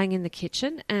Lois was lying in the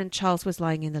kitchen and Charles was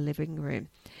lying in the living room.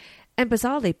 And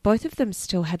bizarrely, both of them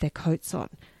still had their coats on,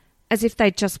 as if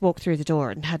they'd just walked through the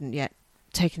door and hadn't yet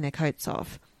taken their coats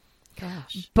off.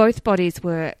 Gosh. Both bodies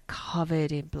were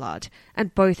covered in blood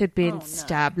and both had been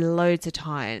stabbed loads of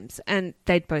times, and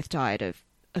they'd both died of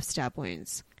stab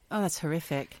wounds. Oh, that's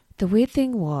horrific. The weird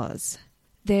thing was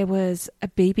there was a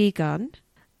BB gun,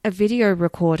 a video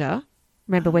recorder,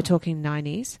 remember we're talking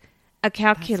 90s, a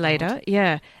calculator,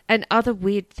 and other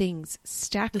weird things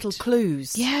stacked. Little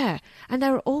clues. Yeah, and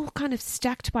they were all kind of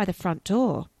stacked by the front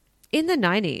door. In the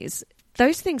 90s,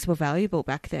 those things were valuable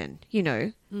back then,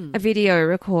 a video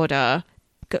recorder,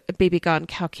 a BB gun,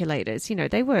 calculators,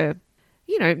 they were,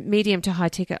 medium to high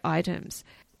ticket items.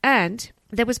 And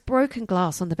there was broken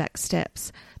glass on the back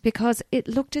steps because it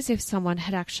looked as if someone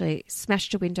had actually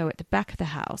smashed a window at the back of the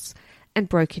house and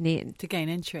broken in. To gain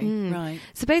entry, right.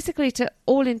 So basically, to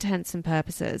all intents and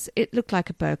purposes, it looked like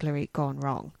a burglary gone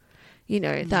wrong.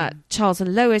 That Charles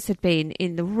and Lois had been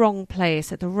in the wrong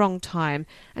place at the wrong time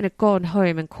and had gone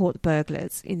home and caught the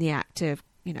burglars in the act of,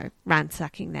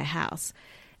 ransacking their house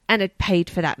and had paid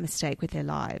for that mistake with their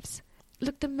lives.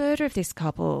 Look, the murder of this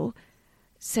couple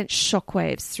sent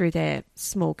shockwaves through their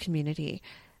small community.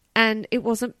 And it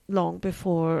wasn't long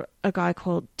before a guy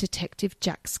called Detective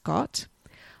Jack Scott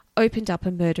opened up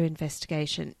a murder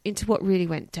investigation into what really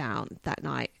went down that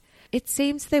night. It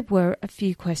seems there were a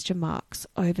few question marks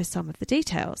over some of the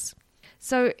details.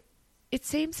 So it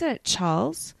seems that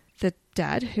Charles, the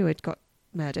dad who had got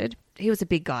murdered, he was a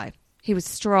big guy. He was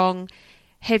strong,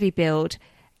 heavy build,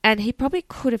 and he probably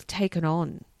could have taken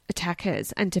on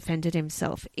attackers and defended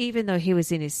himself, even though he was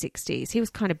in his 60s. He was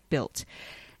kind of built.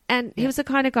 And he was the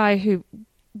kind of guy who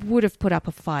would have put up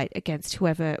a fight against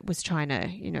whoever was trying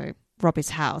to, rob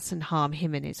his house and harm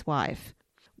him and his wife.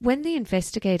 When the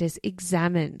investigators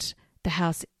examined the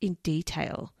house in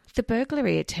detail, the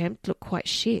burglary attempt looked quite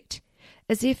shit,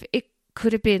 as if it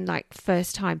could have been like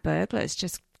first-time burglars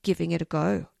just giving it a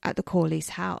go at the Corleys'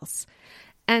 house.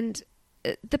 And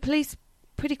the police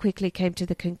pretty quickly came to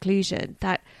the conclusion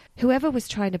that whoever was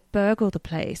trying to burgle the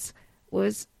place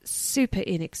was super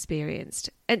inexperienced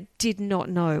and did not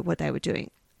know what they were doing.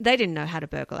 They didn't know how to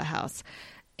burgle a house.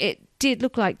 It did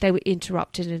look like they were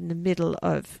interrupted in the middle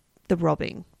of the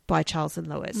robbing by Charles and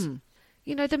Lois.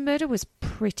 The murder was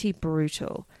pretty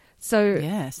brutal. So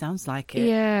yeah, sounds like it.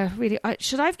 Yeah, really.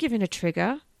 Should I have given a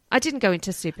trigger? I didn't go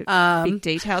into super big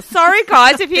details. Sorry,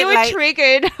 guys, if you were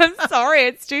triggered. I'm sorry,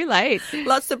 it's too late.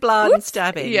 Lots of blood and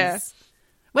stabbings. Yeah.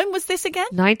 When was this again?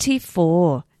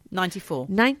 94. 94.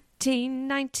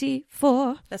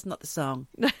 1994. That's not the song.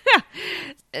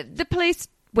 The police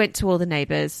went to all the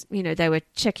neighbours. They were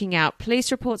checking out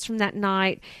police reports from that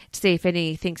night to see if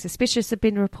anything suspicious had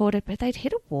been reported, but they'd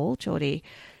hit a wall, Geordie.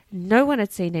 No one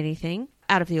had seen anything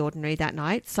out of the ordinary that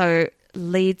night, so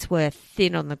leads were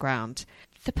thin on the ground.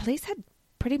 The police had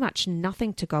pretty much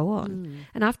nothing to go on,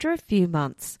 and after a few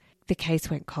months, the case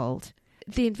went cold.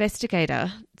 The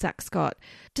investigator, Zach Scott,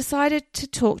 decided to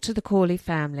talk to the Corley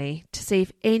family to see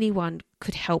if anyone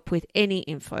could help with any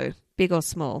info, big or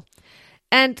small.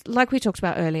 And like we talked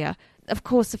about earlier, of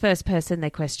course, the first person they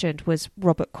questioned was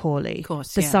Robert Corley,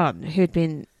 the son, who had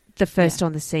been the first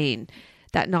on the scene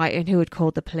that night and who had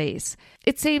called the police.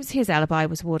 It seems his alibi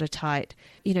was watertight.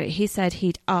 He said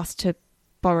he'd asked to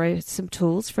borrow some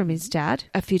tools from his dad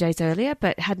a few days earlier,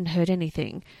 but hadn't heard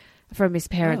anything from his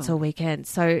parents all weekend.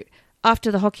 So after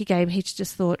the hockey game, he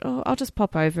just thought, I'll just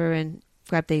pop over and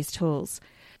grab these tools.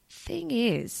 Thing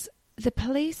is, the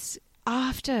police,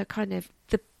 after kind of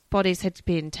the bodies had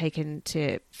been taken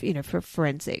to, for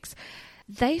forensics,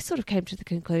 they sort of came to the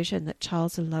conclusion that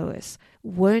Charles and Lois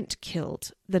weren't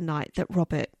killed the night that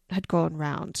Robert had gone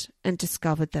round and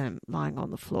discovered them lying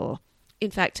on the floor. In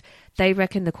fact, they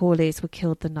reckon the Corleys were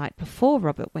killed the night before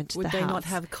Robert went to the house. Would they not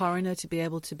have a coroner to be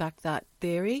able to back that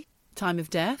theory? Time of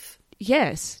death?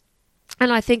 Yes.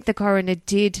 And I think the coroner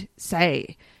did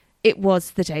say it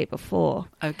was the day before.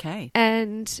 Okay.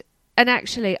 And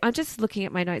actually, I'm just looking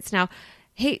at my notes now.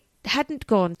 He hadn't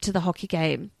gone to the hockey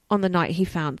game on the night he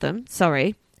found them.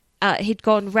 Sorry. He'd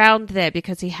gone round there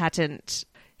because he hadn't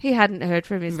heard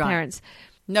from his parents.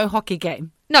 No hockey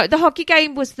game? No, the hockey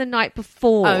game was the night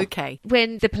before. Okay.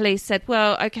 When the police said,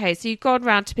 well, okay, so you've gone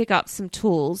round to pick up some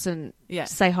tools and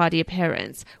say hi to your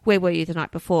parents. Where were you the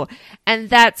night before? And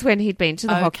that's when he'd been to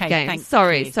the hockey game.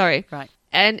 Sorry. Right.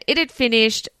 And it had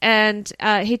finished and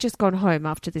he'd just gone home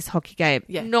after this hockey game,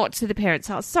 not to the parents'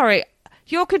 house. Sorry,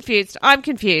 you're confused. I'm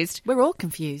confused. We're all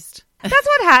confused. That's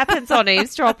what happens on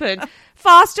eavesdropping.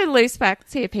 Fast and loose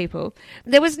facts here, people.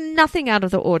 There was nothing out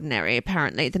of the ordinary,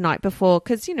 apparently, the night before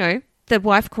because, the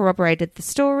wife corroborated the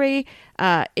story.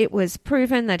 It was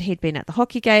proven that he'd been at the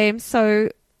hockey game. So,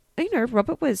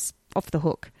 Robert was off the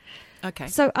hook. Okay.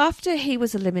 So after he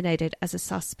was eliminated as a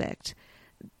suspect,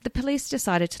 the police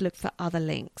decided to look for other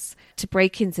links to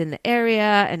break-ins in the area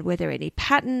and were there any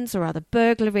patterns or other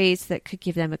burglaries that could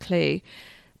give them a clue.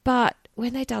 But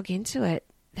when they dug into it,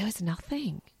 there was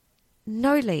nothing.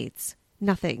 No leads.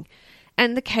 Nothing.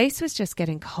 And the case was just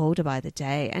getting colder by the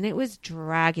day and it was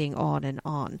dragging on and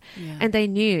on. Yeah. And they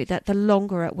knew that the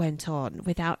longer it went on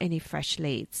without any fresh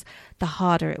leads, the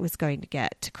harder it was going to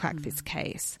get to crack this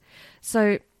case.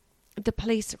 So the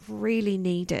police really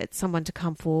needed someone to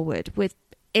come forward with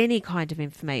any kind of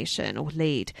information or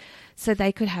lead so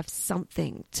they could have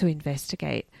something to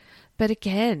investigate. But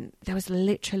again, there was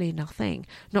literally nothing.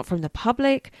 Not from the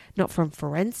public, not from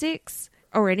forensics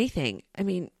or anything. I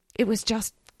mean, it was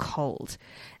just cold.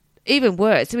 Even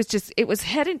worse, it was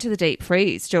head into the deep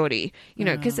freeze, Geordie,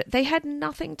 because they had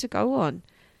nothing to go on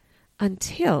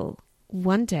until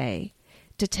one day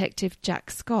Detective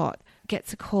Jack Scott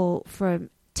gets a call from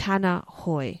Tana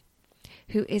Hoy,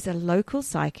 who is a local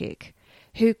psychic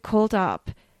who called up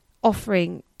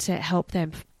offering to help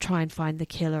them try and find the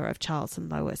killer of Charles and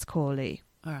Lois Corley.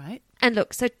 All right. And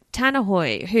look, so Tana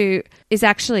Hoy, who is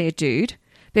actually a dude,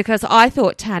 because I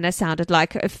thought Tana sounded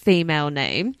like a female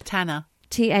name. Tana.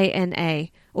 Tana.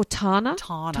 Or Tana?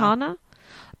 Tana.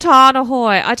 Tana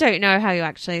Hoy. I don't know how you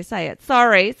actually say it.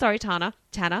 Sorry,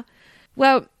 Tana.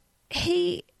 Well,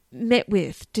 he met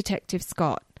with Detective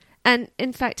Scott. And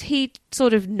in fact, he'd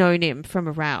sort of known him from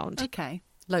around. Okay.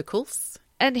 Locals.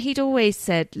 And he'd always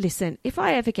said, listen, if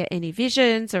I ever get any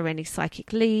visions or any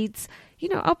psychic leads,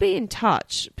 I'll be in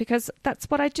touch because that's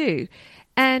what I do.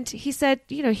 And he said,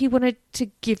 he wanted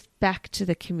to give back to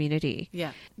the community.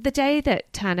 Yeah. The day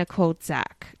that Tana called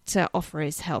Zach to offer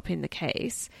his help in the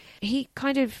case, he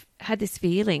kind of had this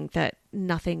feeling that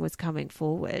nothing was coming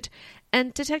forward.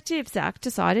 And Detective Zach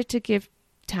decided to give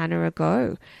Tana a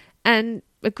go and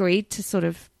agreed to sort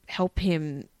of help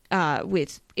him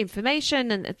with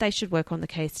information and that they should work on the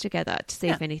case together to see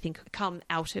if anything could come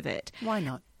out of it. Why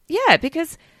not? Yeah,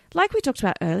 because like we talked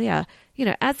about earlier,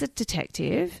 as a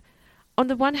detective, on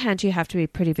the one hand, you have to be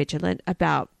pretty vigilant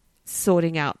about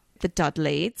sorting out the dud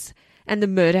leads and the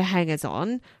murder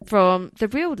hangers-on from the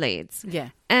real leads. Yeah.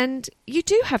 And you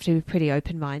do have to be pretty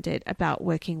open-minded about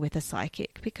working with a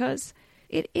psychic because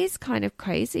it is kind of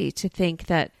crazy to think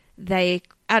that they,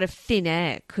 out of thin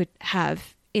air, could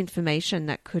have information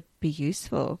that could be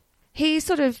useful. He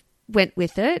sort of went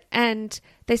with it and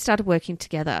they started working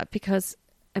together because,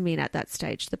 at that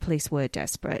stage, the police were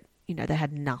desperate. They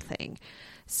had nothing.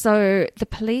 So the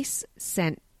police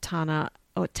sent Tana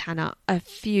a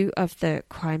few of the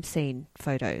crime scene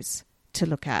photos to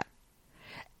look at.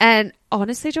 And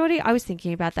honestly, Geordie, I was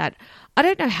thinking about that. I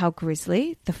don't know how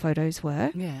grisly the photos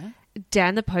were. Yeah.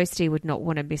 Dan the postie would not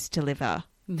want to misdeliver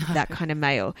that kind of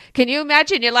mail. Can you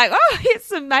imagine? You're like, oh, here's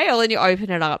some mail, and you open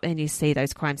it up and you see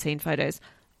those crime scene photos.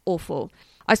 Awful.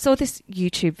 I saw this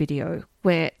YouTube video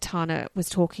where Tana was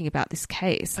talking about this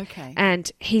case. Okay. And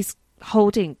he's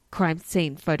holding crime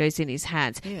scene photos in his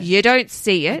hands. Yeah. You don't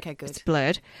see it. Okay, good. It's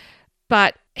blurred.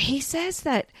 But he says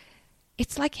that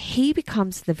it's like he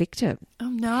becomes the victim. Oh,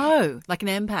 no. Like an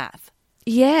empath.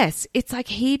 Yes. It's like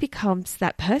he becomes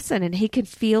that person and he can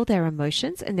feel their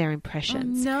emotions and their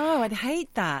impressions. Oh, no. I'd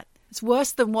hate that. It's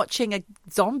worse than watching a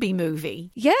zombie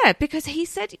movie. Yeah, because he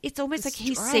said it's almost like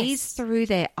he sees through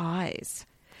their eyes.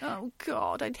 Oh,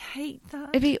 God, I'd hate that.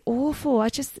 It'd be awful. I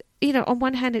just, on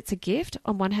one hand, it's a gift.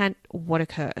 On one hand, what a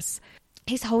curse.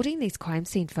 He's holding these crime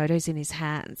scene photos in his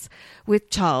hands with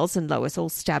Charles and Lois all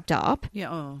stabbed up.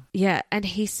 Yeah. Oh. Yeah, and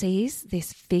he sees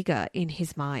this figure in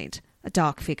his mind, a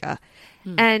dark figure.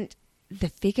 And the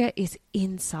figure is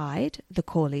inside the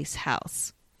Corley's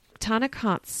house. Tana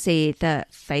can't see the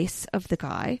face of the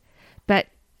guy, but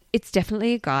it's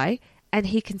definitely a guy. and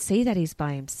he can see that he's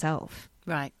by himself.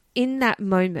 Right. In that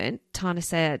moment, Tana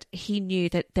said he knew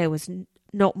that there was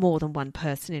not more than one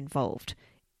person involved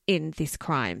in this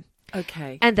crime.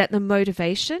 Okay. And that the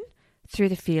motivation through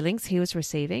the feelings he was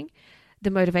receiving,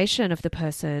 the motivation of the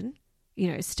person,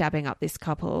 stabbing up this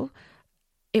couple,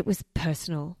 it was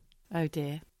personal. Oh,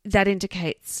 dear. That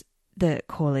indicates the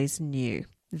Corleys knew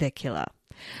the killer.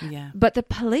 Yeah. But the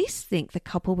police think the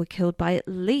couple were killed by at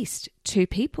least 2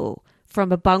 people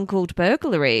from a bungled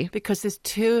burglary. Because there's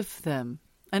 2 of them.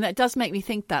 And it does make me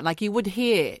think that, like, you would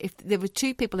hear if there were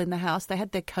 2 people in the house, they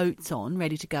had their coats on,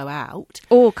 ready to go out.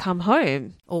 Or come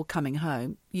home. Or coming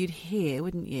home. You'd hear,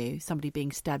 wouldn't you, somebody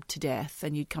being stabbed to death,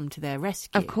 and you'd come to their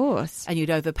rescue. Of course. And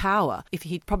you'd overpower. If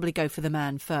he'd probably go for the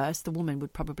man first, the woman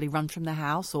would probably run from the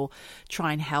house or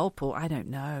try and help, or I don't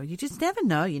know. You just never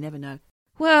know. You never know.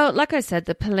 Well, like I said,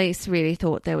 the police really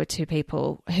thought there were 2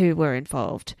 people who were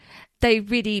involved. They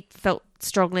really felt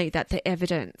strongly that the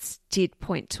evidence did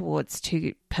point towards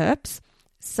 2 perps.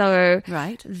 So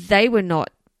right. They were not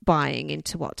buying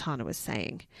into what Tana was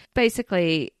saying.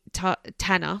 Basically,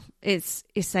 Tana is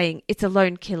saying it's a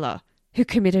lone killer who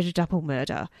committed a double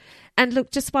murder. And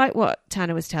look, despite what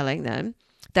Tana was telling them,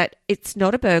 that it's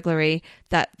not a burglary,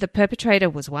 that the perpetrator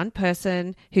was one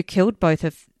person who killed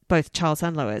both Charles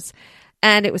and Lois,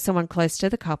 and it was someone close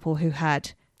to the couple who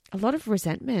had a lot of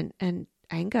resentment and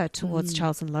anger towards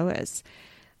Charles and Lois.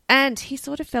 And he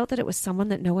sort of felt that it was someone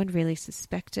that no one really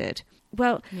suspected.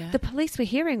 Well, the police were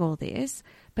hearing all this,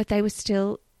 but they were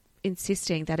still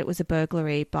insisting that it was a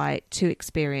burglary by 2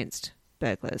 experienced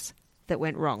burglars that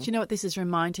went wrong. Do you know what this is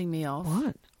reminding me of?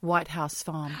 What? White House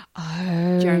Farm.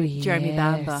 Oh, Jeremy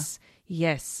Bamber.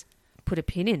 Yes. Put a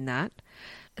pin in that.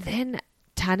 Then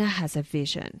Tana has a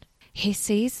vision. He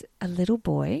sees a little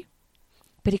boy,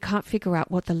 but he can't figure out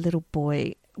what the little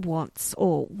boy wants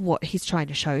or what he's trying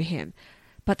to show him.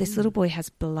 But this little boy has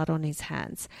blood on his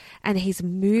hands, and he's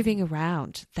moving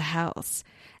around the house,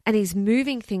 and he's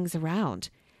moving things around,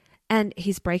 and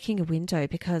he's breaking a window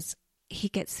because he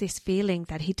gets this feeling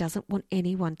that he doesn't want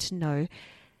anyone to know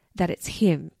that it's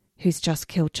him who's just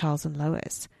killed Charles and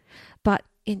Lois. But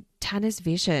in Tana's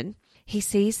vision, he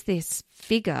sees this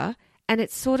figure, and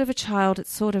it's sort of a child,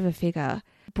 it's sort of a figure,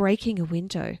 breaking a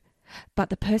window. But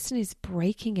the person is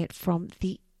breaking it from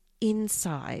the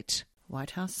inside.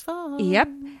 White House Farm. Yep.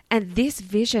 And this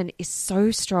vision is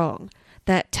so strong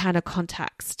that Tana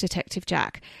contacts Detective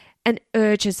Jack and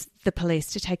urges the police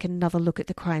to take another look at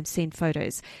the crime scene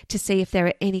photos to see if there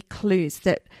are any clues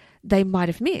that they might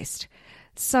have missed.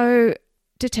 So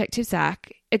Detective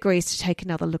Jack agrees to take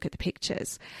another look at the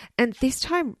pictures. And this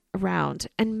time around,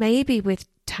 and maybe with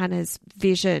Tana's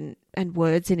vision and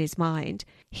words in his mind,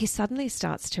 he suddenly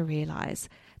starts to realise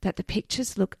that the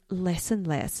pictures look less and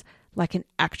less like an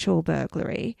actual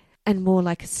burglary and more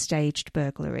like a staged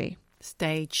burglary.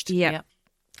 Staged. Yep.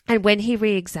 And when he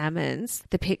re-examines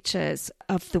the pictures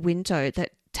of the window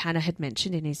that Tana had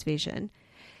mentioned in his vision,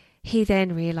 he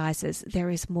then realises there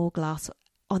is more glass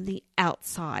on the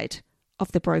outside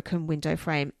of the broken window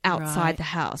frame outside the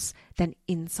house than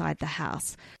inside the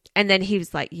house. And then he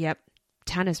was like, yep,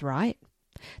 Tana's right.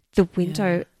 The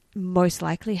window most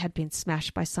likely had been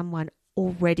smashed by someone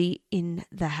already in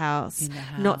the house,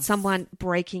 not someone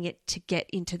breaking it to get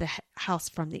into the house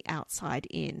from the outside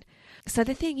in. So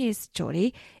the thing is,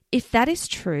 Geordie, if that is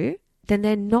true, then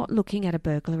they're not looking at a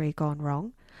burglary gone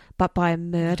wrong, but by a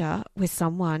murder with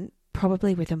someone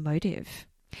probably with a motive.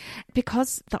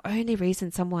 Because the only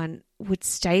reason someone would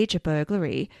stage a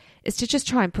burglary is to just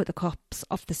try and put the cops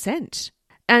off the scent,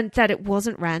 and that it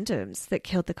wasn't randoms that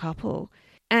killed the couple.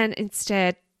 And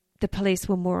instead, the police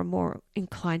were more and more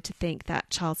inclined to think that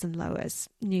Charles and Lois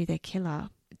knew their killer.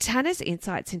 Tana's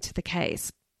insights into the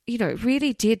case,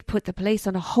 really did put the police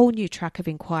on a whole new track of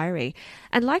inquiry.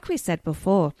 And like we said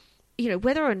before,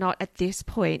 whether or not at this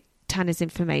point Tana's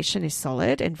information is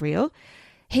solid and real,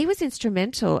 he was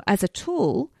instrumental as a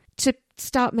tool to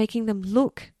start making them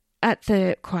look at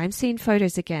the crime scene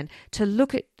photos again, to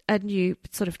look at a new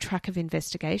sort of track of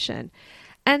investigation.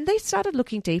 And they started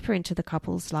looking deeper into the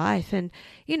couple's life, and,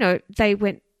 they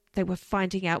were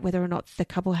finding out whether or not the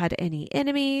couple had any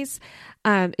enemies,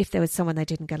 if there was someone they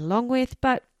didn't get along with.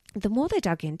 But the more they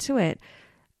dug into it,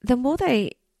 the more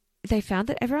they found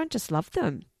that everyone just loved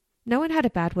them. No one had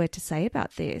a bad word to say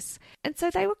about this. And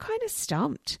so they were kind of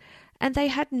stumped, and they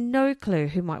had no clue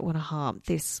who might want to harm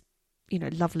this,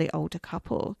 lovely older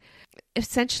couple.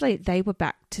 Essentially, they were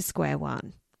back to square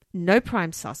one. No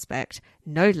prime suspect,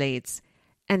 no leads,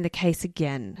 and the case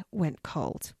again went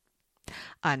cold.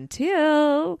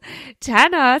 Until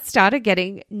Tana started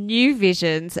getting new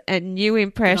visions and new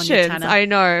impressions, I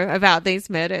know, about these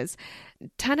murders.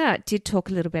 Tana did talk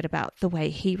a little bit about the way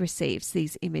he receives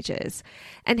these images.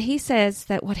 And he says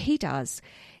that what he does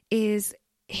is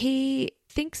he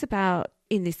thinks about,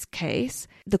 in this case,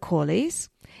 the callies,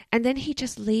 and then he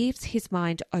just leaves his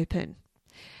mind open.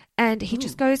 And he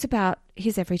just goes about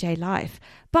his everyday life,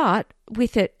 but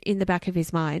with it in the back of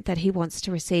his mind that he wants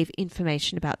to receive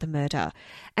information about the murder,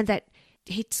 and that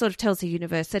he sort of tells the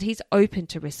universe that he's open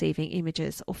to receiving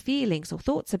images or feelings or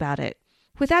thoughts about it.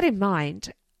 With that in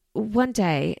mind, one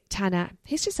day, Tana,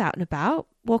 he's just out and about,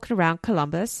 walking around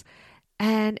Columbus,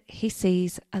 and he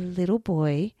sees a little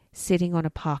boy sitting on a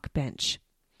park bench.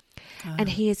 And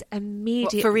he is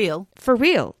immediately... What, for real? For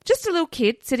real. Just a little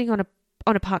kid sitting on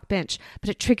a park bench, but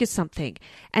it triggers something.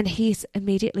 And he's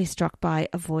immediately struck by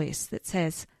a voice that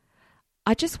says,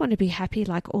 I just want to be happy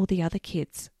like all the other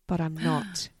kids, but I'm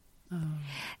not.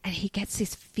 And he gets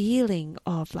this feeling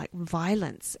of like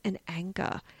violence and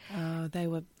anger. I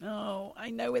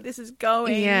know where this is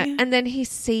going. Yeah. And then he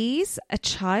sees a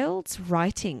child's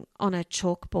writing on a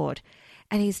chalkboard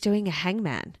and he's doing a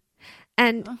hangman.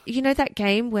 And you know that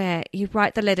game where you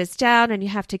write the letters down and you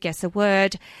have to guess a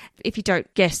word. If you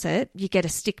don't guess it, you get a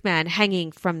stick man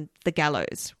hanging from the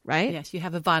gallows, right? Yes, you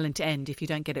have a violent end if you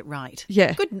don't get it right.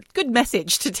 Yeah. Good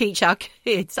message to teach our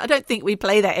kids. I don't think we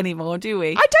play that anymore, do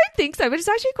we? I don't think so, but it's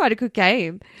actually quite a good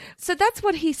game. So that's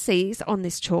what he sees on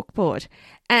this chalkboard.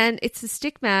 And it's the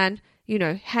stick man,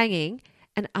 hanging,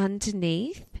 and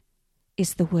underneath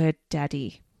is the word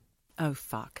daddy. Oh,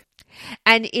 fuck.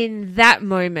 And in that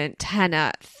moment,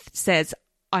 Tana says,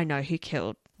 I know who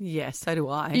killed. Yes, so do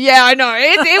I. Yeah, I know.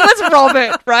 It was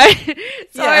Robert, right?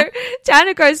 So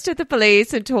Tana goes to the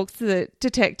police and talks to the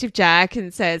Detective Jack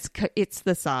and says, it's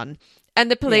the son.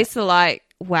 And the police are like,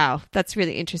 wow, that's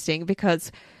really interesting because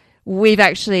we've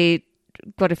actually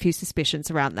got a few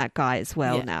suspicions around that guy as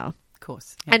well now. Of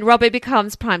course. Yeah. And Robert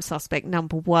becomes prime suspect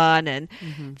number one and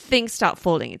things start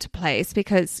falling into place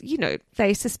because,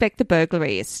 they suspect the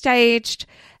burglary is staged,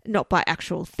 not by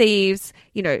actual thieves.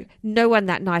 No one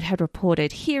that night had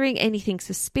reported hearing anything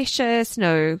suspicious,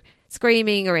 no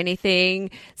screaming or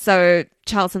anything. So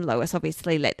Charles and Lois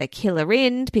obviously let their killer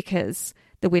in because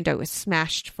the window was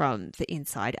smashed from the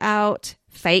inside out,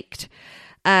 faked.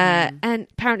 And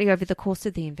apparently over the course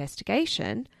of the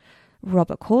investigation,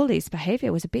 Robert Corley's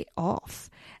behaviour was a bit off.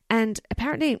 And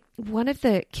apparently one of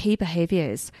the key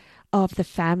behaviours of the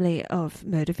family of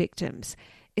murder victims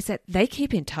is that they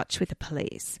keep in touch with the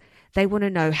police. They want to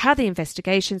know how the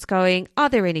investigation's going. Are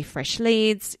there any fresh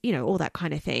leads? All that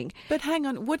kind of thing. But hang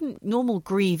on, wouldn't normal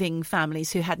grieving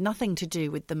families who had nothing to do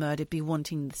with the murder be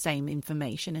wanting the same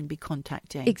information and be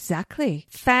contacting? Exactly.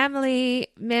 Family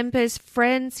members,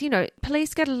 friends,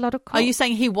 police get a lot of calls. Are you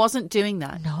saying he wasn't doing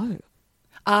that? No.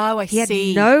 Oh, I see.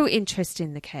 He had no interest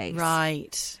in the case.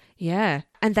 Right. Yeah.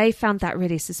 And they found that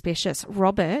really suspicious.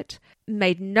 Robert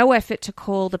made no effort to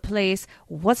call the police,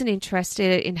 wasn't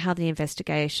interested in how the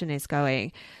investigation is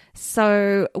going.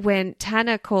 So when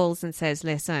Tana calls and says,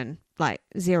 listen,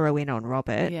 zero in on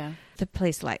Robert, the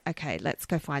police are like, okay, let's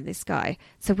go find this guy.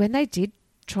 So when they did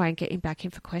try and get him back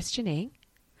in for questioning,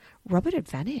 Robert had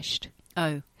vanished.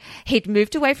 Oh. He'd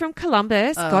moved away from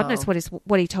Columbus. God knows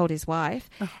what he told his wife.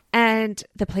 And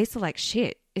the police are like,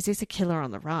 shit, is this a killer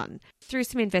on the run? Through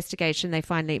some investigation, they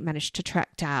finally managed to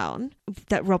track down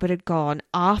that Robert had gone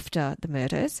after the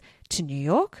murders to New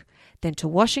York, then to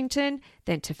Washington,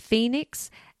 then to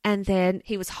Phoenix, and then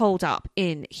he was holed up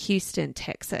in Houston,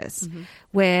 Texas,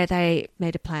 where they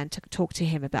made a plan to talk to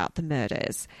him about the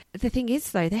murders. The thing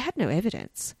is, though, they had no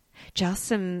evidence, just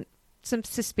some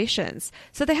suspicions.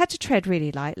 So they had to tread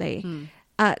really lightly.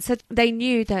 So they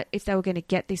knew that if they were going to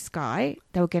get this guy,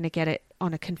 they were going to get it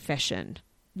on a confession,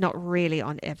 not really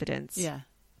on evidence. Yeah.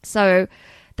 So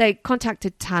they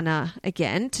contacted Tana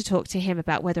again to talk to him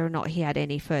about whether or not he had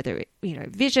any further,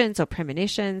 visions or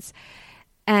premonitions.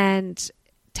 And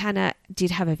Tana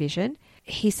did have a vision.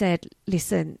 He said,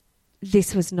 listen,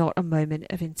 this was not a moment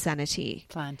of insanity.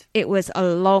 Planned. It was a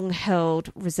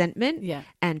long-held resentment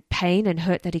and pain and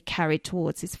hurt that he carried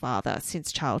towards his father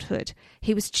since childhood.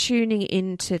 He was tuning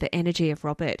into the energy of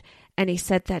Robert, and he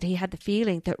said that he had the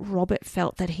feeling that Robert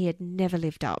felt that he had never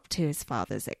lived up to his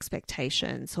father's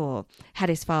expectations or had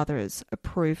his father's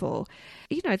approval.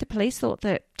 The police thought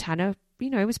that Tana,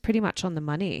 was pretty much on the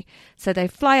money. So they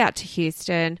fly out to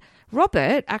Houston.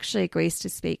 Robert actually agrees to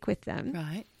speak with them.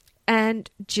 Right. And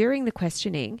during the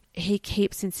questioning, he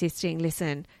keeps insisting,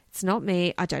 listen, it's not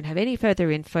me. I don't have any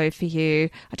further info for you.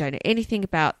 I don't know anything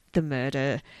about the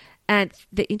murder. And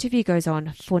the interview goes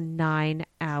on for 9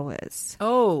 hours.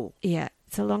 Oh. Yeah,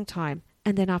 it's a long time.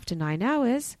 And then after 9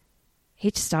 hours,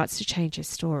 he starts to change his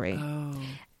story. Oh.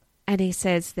 And he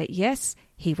says that, yes,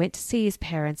 he went to see his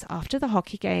parents after the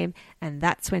hockey game, and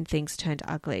that's when things turned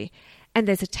ugly. And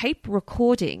there's a tape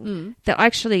recording that I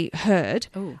actually heard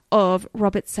of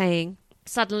Robert saying,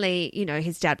 suddenly,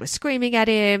 his dad was screaming at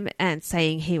him and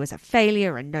saying he was a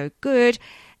failure and no good.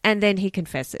 And then he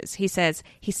confesses. He says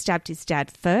he stabbed his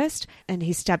dad first, and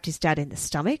he stabbed his dad in the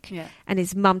stomach. Yeah. And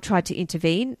his mum tried to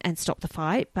intervene and stop the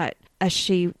fight. But as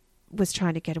she was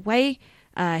trying to get away,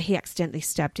 he accidentally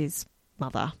stabbed his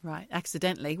mother. Right.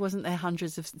 Accidentally. Wasn't there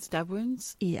hundreds of stab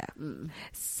wounds? Yeah.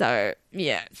 So,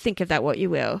 think of that what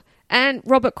you will. And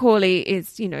Robert Corley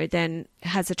is, then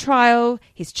has a trial.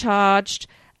 He's charged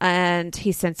and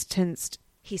he's sentenced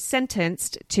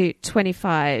to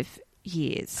 25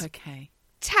 years. Okay.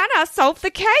 Tana solved the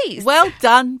case. Well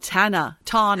done, Tana.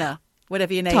 Tana.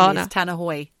 Whatever your name is. Tana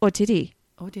Hoy. Or did he?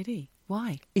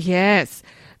 Why? Yes.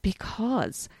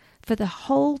 Because for the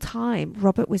whole time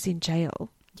Robert was in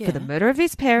jail for the murder of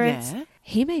his parents,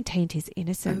 he maintained his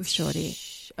innocence, Shorty.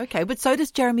 Okay, but so does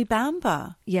Jeremy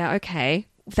Bamber. Yeah, okay.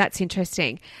 That's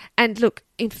interesting. And look,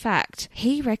 in fact,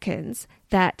 he reckons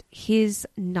that his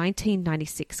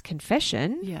 1996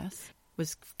 confession...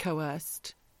 was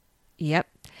coerced. Yep.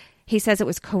 He says it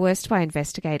was coerced by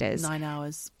investigators. 9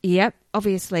 hours. Yep.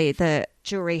 Obviously, the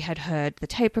jury had heard the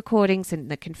tape recordings and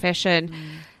the confession.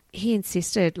 He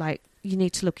insisted, you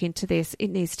need to look into this. It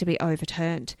needs to be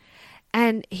overturned.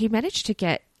 And he managed to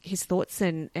get his thoughts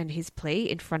and his plea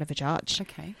in front of a judge.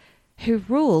 Okay. Who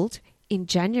ruled in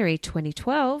January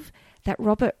 2012 that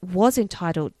Robert was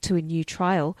entitled to a new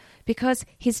trial because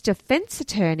his defence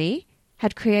attorney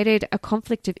had created a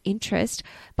conflict of interest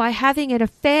by having an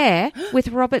affair with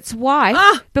Robert's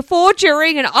wife before,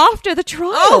 during and after the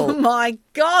trial. Oh, my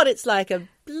God. It's like a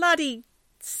bloody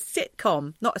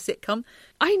sitcom. Not a sitcom.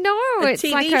 I know. A it's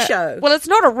TV like show. Well, it's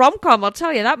not a rom-com, I'll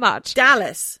tell you that much.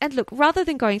 Dallas. And look, rather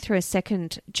than going through a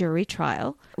second jury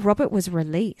trial, Robert was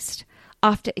released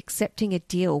after accepting a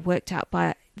deal worked out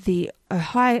by the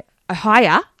Ohio.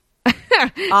 We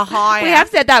have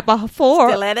said that before.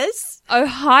 Stilettos.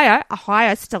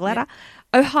 Ohio Stiletto. Yeah.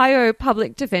 Ohio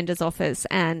Public Defender's Office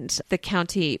and the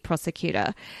county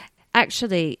prosecutor.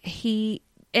 Actually, he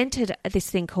entered this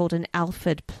thing called an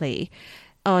Alford plea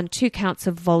on 2 counts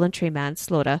of voluntary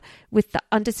manslaughter with the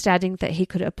understanding that he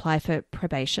could apply for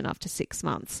probation after 6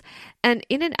 months. And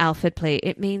in an Alford plea,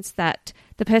 it means that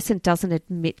the person doesn't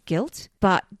admit guilt,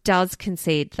 but does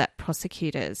concede that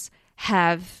prosecutors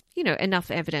have, enough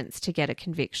evidence to get a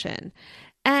conviction.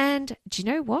 And do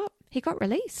you know what? He got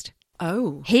released.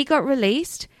 Oh. He got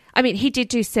released. I mean, he did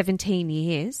do 17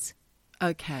 years.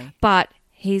 Okay. But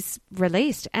he's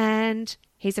released and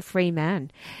he's a free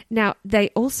man. Now, they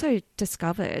also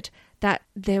discovered that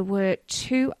there were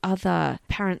 2 other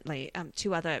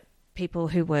people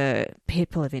who were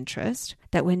people of interest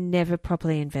that were never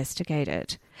properly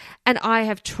investigated. And I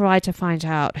have tried to find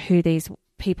out who these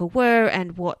people were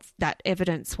and what that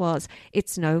evidence was.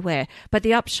 It's nowhere. But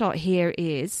the upshot here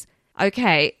is,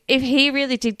 okay, if he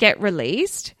really did get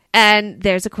released and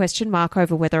there's a question mark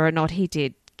over whether or not he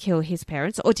did kill his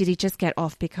parents, or did he just get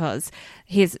off because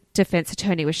his defense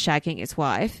attorney was shagging his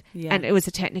wife and it was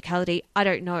a technicality? I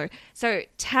don't know. So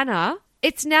Tana,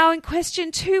 it's now in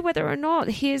question too whether or not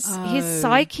his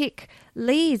psychic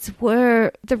leads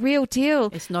were the real deal.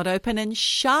 It's not open and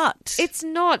shut. It's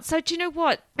not. So do you know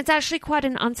what? It's actually quite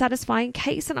an unsatisfying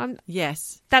case, and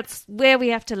Yes. That's where we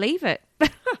have to leave it.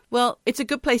 Well, it's a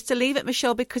good place to leave it,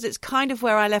 Michelle, because it's kind of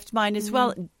where I left mine as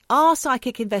well. Are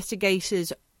psychic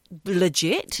investigators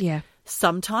legit? Yeah.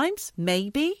 Sometimes,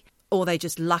 maybe. Or are they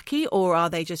just lucky? Or are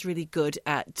they just really good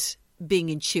at being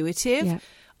intuitive? Yeah.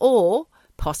 Or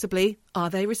possibly, are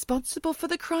they responsible for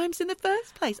the crimes in the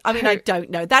first place? I mean, I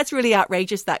don't know. That's really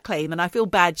outrageous, that claim, and I feel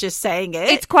bad just saying it.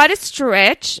 It's quite a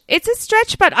stretch. It's a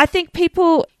stretch, but I think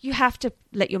you have to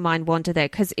let your mind wander there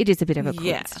because it is a bit of a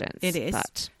coincidence. Yeah, it is.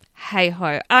 But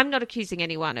hey-ho, I'm not accusing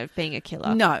anyone of being a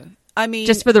killer. No. I mean...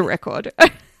 Just for the record.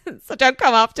 So don't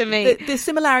come after me. The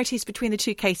similarities between the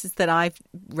 2 cases that I've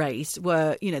raised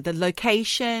were, the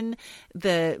location,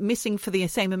 the missing for the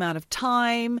same amount of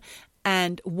time,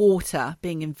 and water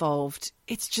being involved.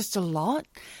 It's just a lot.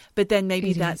 But then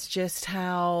maybe that's just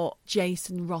how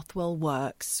Jason Rothwell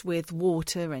works with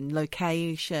water and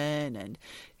location and,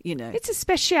 It's a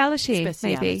speciality,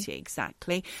 maybe.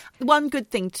 Exactly. One good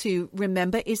thing to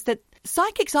remember is that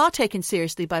psychics are taken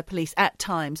seriously by police at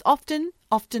times. Often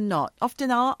not.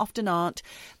 Often are, often aren't.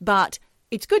 But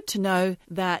it's good to know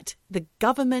that the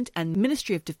government and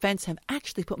Ministry of Defence have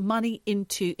actually put money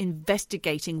into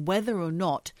investigating whether or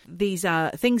not these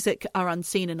things that are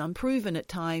unseen and unproven at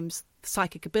times,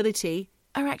 psychic ability,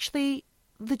 are actually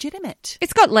legitimate.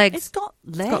 It's got legs. It's got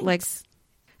legs.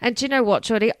 And do you know what,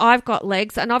 Geordie? I've got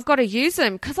legs and I've got to use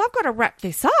them because I've got to wrap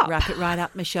this up. Wrap it right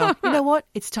up, Michelle. You know what?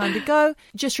 It's time to go.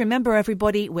 Just remember,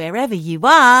 everybody, wherever you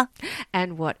are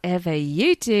and whatever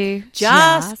you do,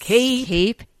 just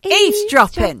keep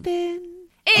eavesdropping.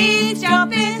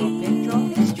 Eavesdropping.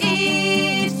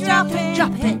 Eavesdropping.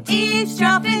 Eavesdropping.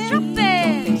 Eavesdropping.